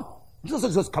in God. It's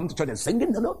not just come to church and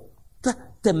singing. No.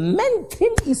 The main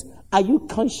thing is, are you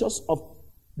conscious of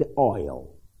the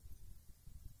oil?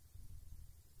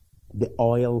 The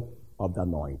oil of the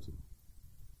anointing.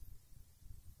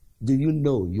 Do you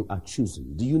know you are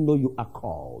chosen? Do you know you are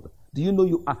called? Do you know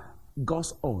you are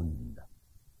God's own?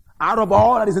 Out of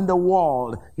all that is in the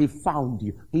world, he found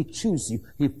you. He chose you.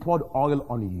 He poured oil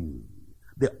on you.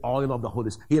 The oil of the Holy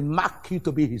Spirit. He marked you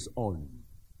to be his own.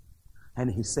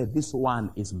 And he said, this one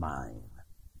is mine.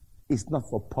 It's not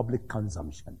for public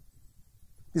consumption.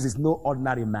 This is no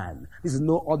ordinary man. This is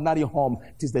no ordinary home.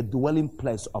 It is the dwelling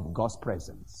place of God's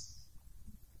presence.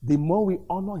 The more we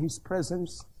honor his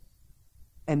presence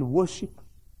and worship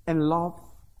and love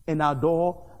and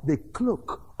adore, the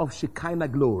cloak of Shekinah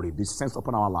glory descends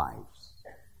upon our lives.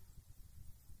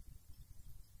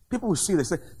 People will see, they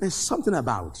say, there's something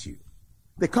about you.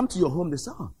 They come to your home, they say,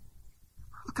 oh,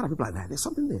 what kind of people like that? There's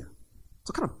something there.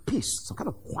 Some kind of peace, some kind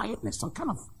of quietness, some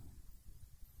kind of,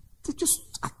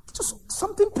 just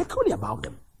something peculiar about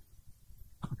them.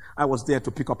 I was there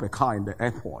to pick up a car in the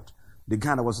airport. The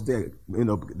guy that was there,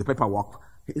 the paperwork,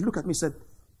 he looked at me and said,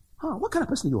 what kind of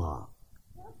person you are?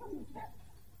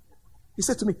 He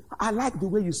said to me, I like the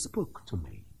way you spoke to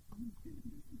me.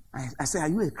 I said, are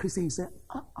you a Christian? He said,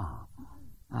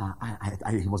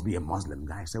 he must be a Muslim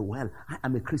guy. I said, well,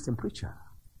 I'm a Christian preacher.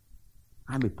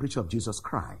 I'm a preacher of Jesus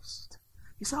Christ.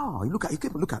 He said, he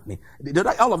came to look at me.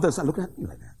 All of them started looking at me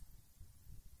like that.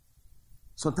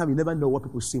 Sometimes you never know what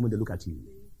people see when they look at you.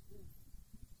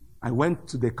 I went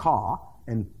to the car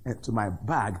and to my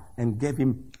bag and gave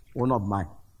him one of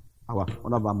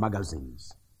our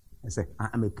magazines. I said,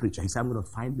 I'm a preacher. He said, I'm going to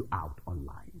find you out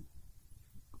online.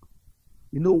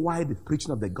 You know why the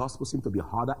preaching of the gospel seems to be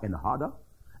harder and harder?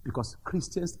 Because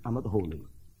Christians are not holy.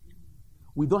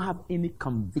 We don't have any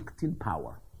convicting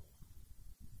power.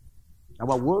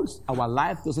 Our words, our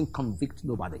life doesn't convict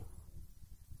nobody.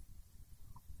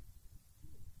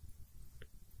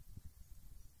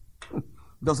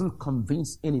 Doesn't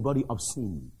convince anybody of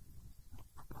sin.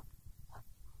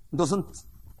 Doesn't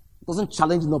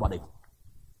challenge nobody.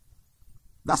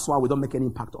 That's why we don't make any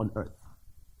impact on earth.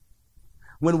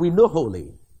 When we know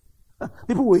holy,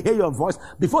 people will hear your voice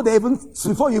before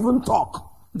you even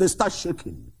talk. They start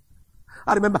shaking.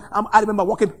 I remember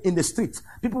walking in the street.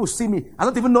 People will see me. I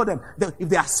don't even know them. If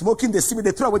they are smoking, they see me.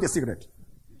 They throw away the cigarette.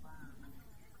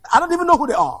 I don't even know who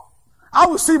they are. I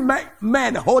will see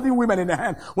men holding women in their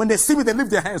hand. When they see me, they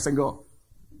lift their hands and go.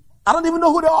 I don't even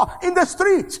know who they are in the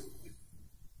street.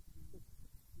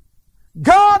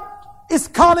 God is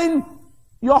calling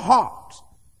your heart.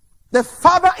 The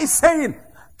Father is saying,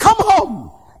 come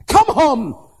home, come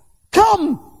home,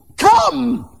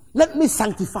 come. Let me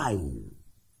sanctify you.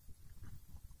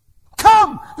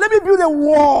 Come, let me build a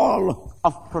wall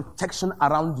of protection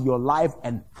around your life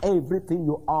and everything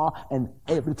you are and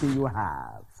everything you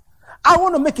have. I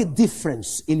want to make a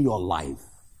difference in your life.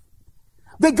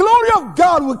 The glory of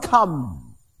God will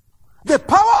come The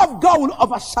power of God will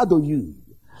overshadow you.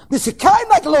 The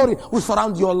Shekinah glory will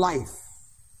surround your life.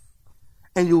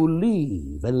 And you will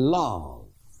live and love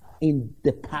in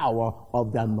the power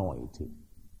of the anointing.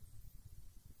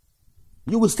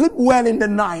 You will sleep well in the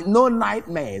night, no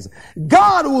nightmares.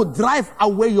 God will drive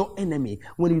away your enemy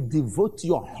when you devote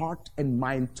your heart and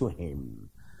mind to Him.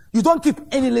 You don't keep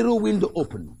any little window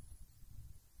open.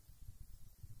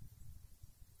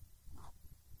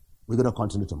 We're going to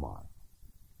continue tomorrow.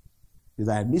 Did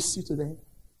I miss you today?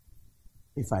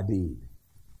 If I did,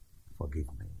 forgive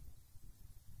me.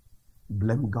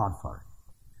 Blame God for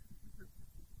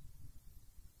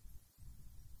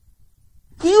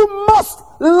it. You must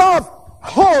love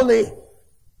holy.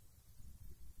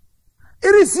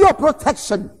 It is your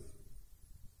protection.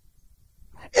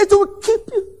 It will keep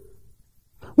you.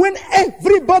 When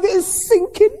everybody is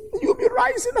sinking, you'll be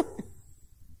rising up.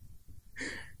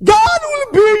 God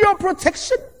will be your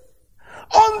protection.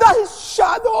 Under His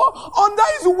shadow, under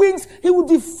His wings, He will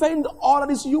defend all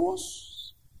that is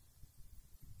yours.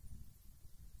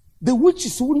 The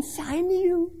witches won't find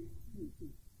you.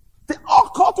 The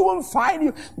occult won't find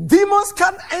you. Demons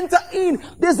can't enter in.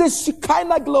 There's a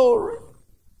Shekinah glory.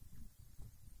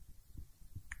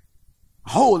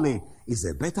 Holy is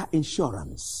a better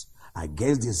insurance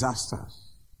against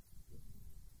disasters.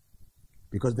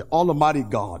 Because the Almighty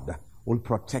God will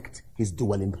protect His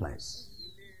dwelling place.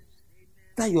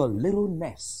 That your little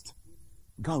nest,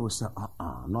 God will say,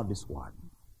 not this one.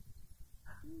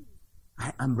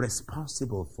 I am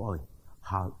responsible for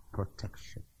her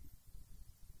protection.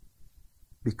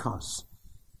 Because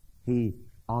He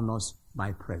honors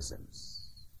my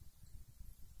presence.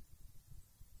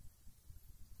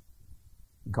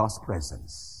 God's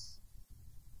presence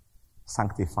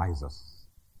sanctifies us.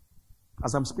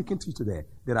 As I'm speaking to you today,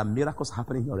 there are miracles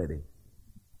happening already.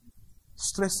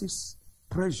 Stresses,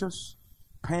 pressures,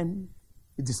 pain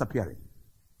is disappearing.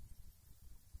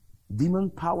 Demon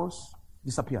powers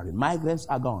disappearing. Migraines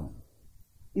are gone.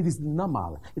 It is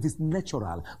normal. It is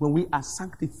natural. When we are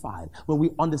sanctified, when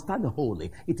we understand the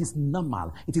holy, it is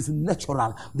normal. It is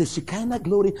natural. The Shekinah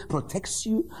glory protects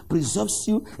you, preserves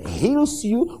you, heals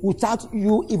you without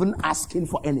you even asking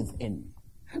for anything.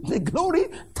 The glory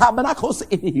tabernacles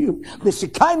in you. The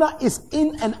Shekinah is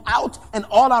in and out and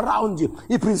all around you.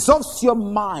 It preserves your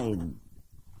mind.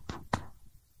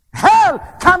 Hell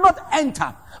cannot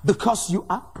enter because you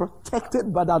are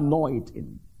protected by the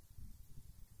anointing.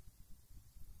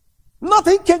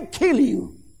 Nothing can kill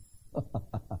you.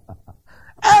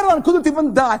 Aaron couldn't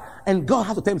even die. And God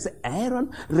had to tell him, say,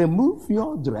 Aaron, remove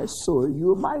your dress so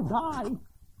you might die.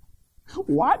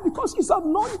 Why? Because he's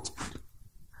anointed.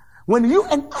 When you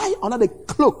and I are under the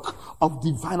cloak of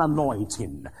divine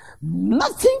anointing,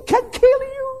 nothing can kill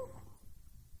you.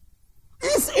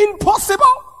 It's impossible.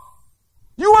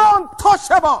 You are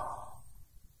untouchable.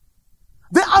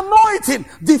 The anointing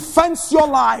defends your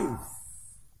life.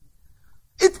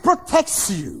 It protects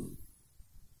you.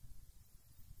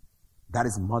 That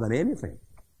is more than anything.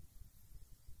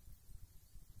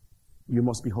 You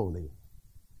must be holy.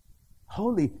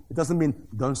 Holy, it doesn't mean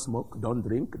don't smoke, don't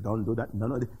drink, don't do that.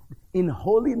 No. In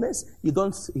holiness, you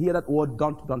don't hear that word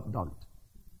don't.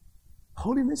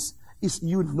 Holiness is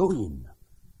you knowing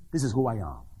this is who I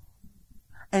am.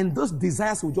 And those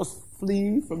desires will just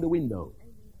flee from the window.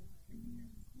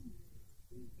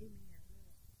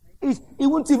 It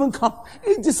won't even come.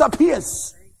 It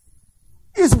disappears.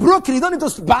 It's broken. You don't need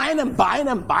to bind and bind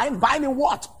and bind. Bind in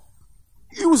what?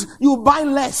 You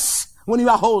bind less when you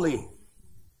are holy.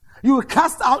 You will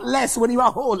cast out less when you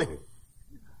are holy.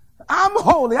 I'm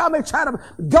holy. I'm a child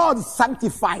of God.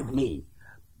 Sanctified me.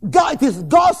 God, it is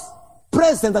God's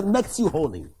presence that makes you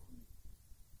holy.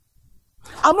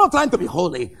 I'm not trying to be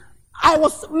holy. I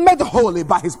was made holy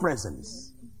by His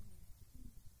presence.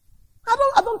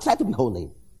 I don't try to be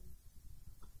holy.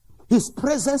 His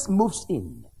presence moves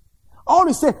in. All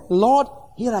you say, Lord,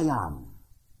 here I am.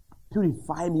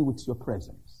 Purify me with your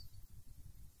presence.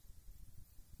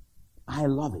 I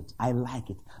love it. I like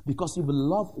it. Because if you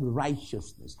love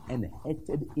righteousness and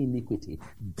hated iniquity,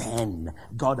 then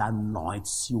God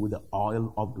anoints you with the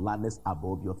oil of gladness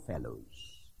above your fellows.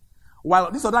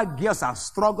 While these other girls are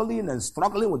struggling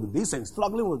with this and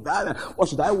struggling with that, what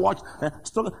should I watch?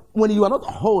 When you are not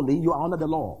holy, you are under the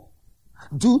law.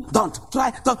 Do, don't,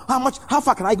 try, don't, how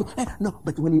far can I go? No,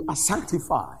 but when you are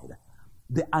sanctified,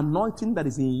 the anointing that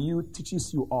is in you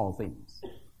teaches you all things.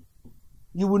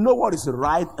 You will know what is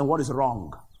right and what is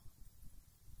wrong.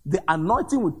 The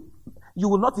anointing you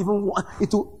will not even want,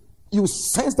 you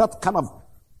sense that kind of,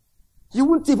 you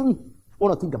won't even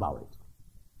want to think about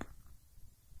it.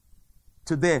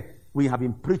 Today, we have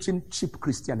been preaching cheap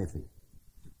Christianity.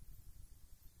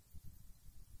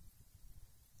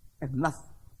 and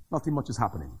nothing much is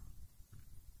happening.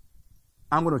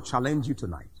 I'm going to challenge you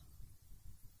tonight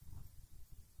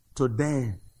to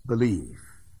dare believe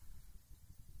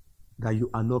that you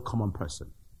are no common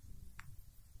person.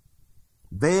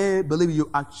 They believe you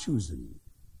are chosen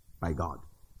by God.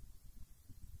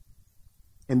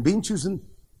 And being chosen,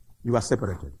 you are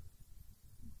separated.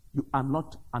 You are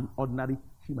not an ordinary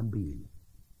human being.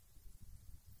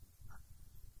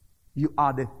 You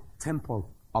are the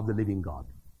temple of the living God.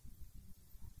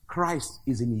 Christ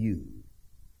is in you.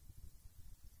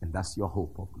 And that's your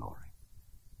hope of glory.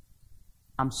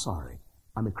 I'm sorry.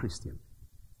 I'm a Christian.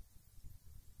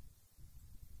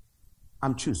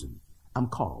 I'm chosen. I'm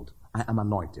called. I am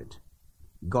anointed.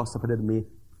 God separated me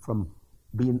from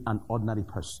being an ordinary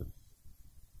person.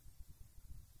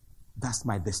 That's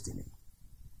my destiny.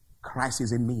 Christ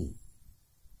is in me.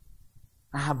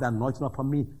 I have the anointing upon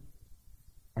me.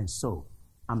 And so,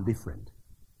 I'm different.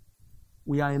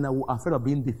 We are afraid of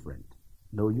being different.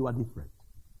 No, you are different.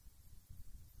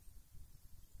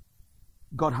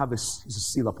 God has a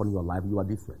seal upon your life. You are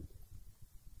different.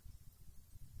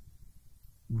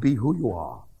 Be who you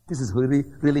are. This is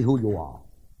really who you are.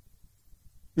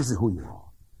 This is who you are.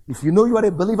 If you know you are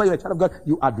a believer, you are a child of God,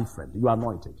 you are different. You are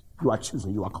anointed. You are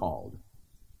chosen. You are called.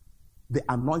 The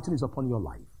anointing is upon your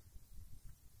life.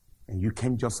 And you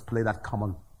can't just play that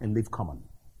common and live common.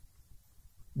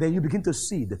 Then you begin to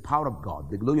see the power of God,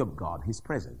 the glory of God, His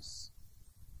presence.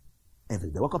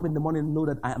 Every day. Wake up in the morning and know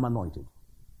that I am anointed.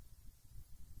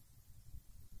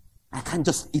 I can't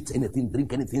just eat anything,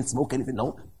 drink anything, smoke anything.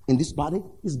 No. In this body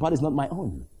is not my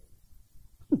own.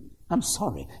 I'm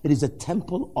sorry. It is a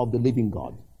temple of the living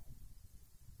God.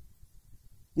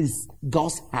 It is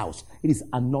God's house. It is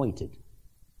anointed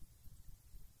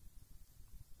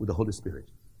with the Holy Spirit.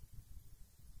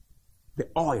 The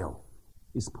oil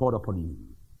is poured upon you.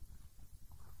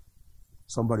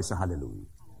 Somebody say hallelujah.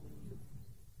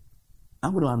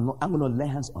 I'm going to lay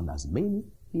hands on as many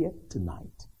here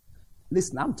tonight.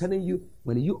 Listen, I'm telling you,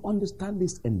 when you understand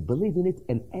this and believe in it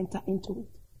and enter into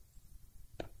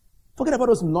it, forget about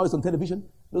those noise on television,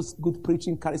 those good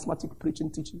preaching, charismatic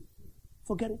preaching, teaching.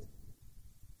 Forget it.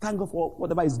 Thank God for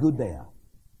whatever is good there.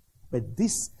 But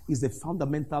this is the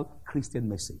fundamental Christian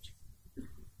message.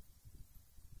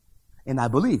 And I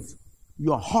believe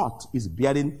your heart is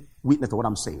bearing witness to what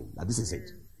I'm saying. That this is it.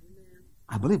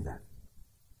 I believe that.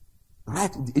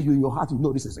 Right in your heart, you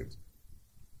know this is it.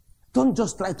 Don't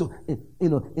just try to,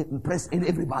 impress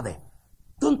everybody.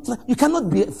 Don't try. You cannot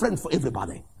be a friend for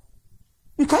everybody.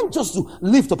 You can't just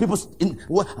live to people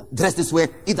dress this way.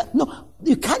 No,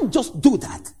 you can't just do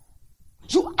that.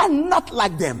 You are not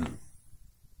like them.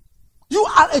 You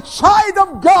are a child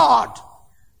of God.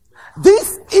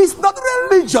 This is not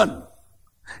religion.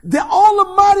 The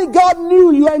Almighty God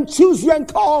knew you and chose you and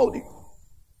called you.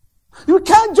 You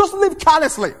can't just live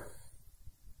carelessly.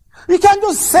 You can't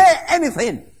just say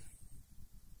anything.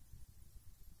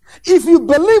 If you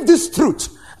believe this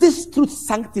truth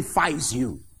sanctifies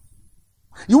you.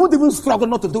 You won't even struggle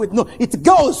not to do it. No, it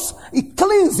goes, it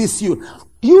cleanses you.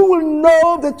 You will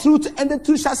know the truth and the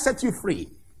truth shall set you free.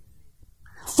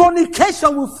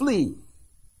 Fornication will flee.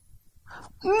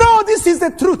 No, this is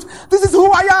the truth. This is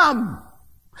who I am.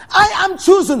 I am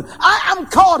chosen. I am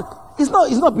called. It's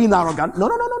not being arrogant.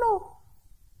 No.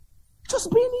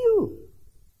 Just being you.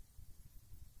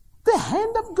 The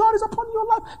hand of God is upon your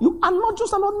life. You are not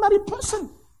just an ordinary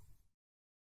person.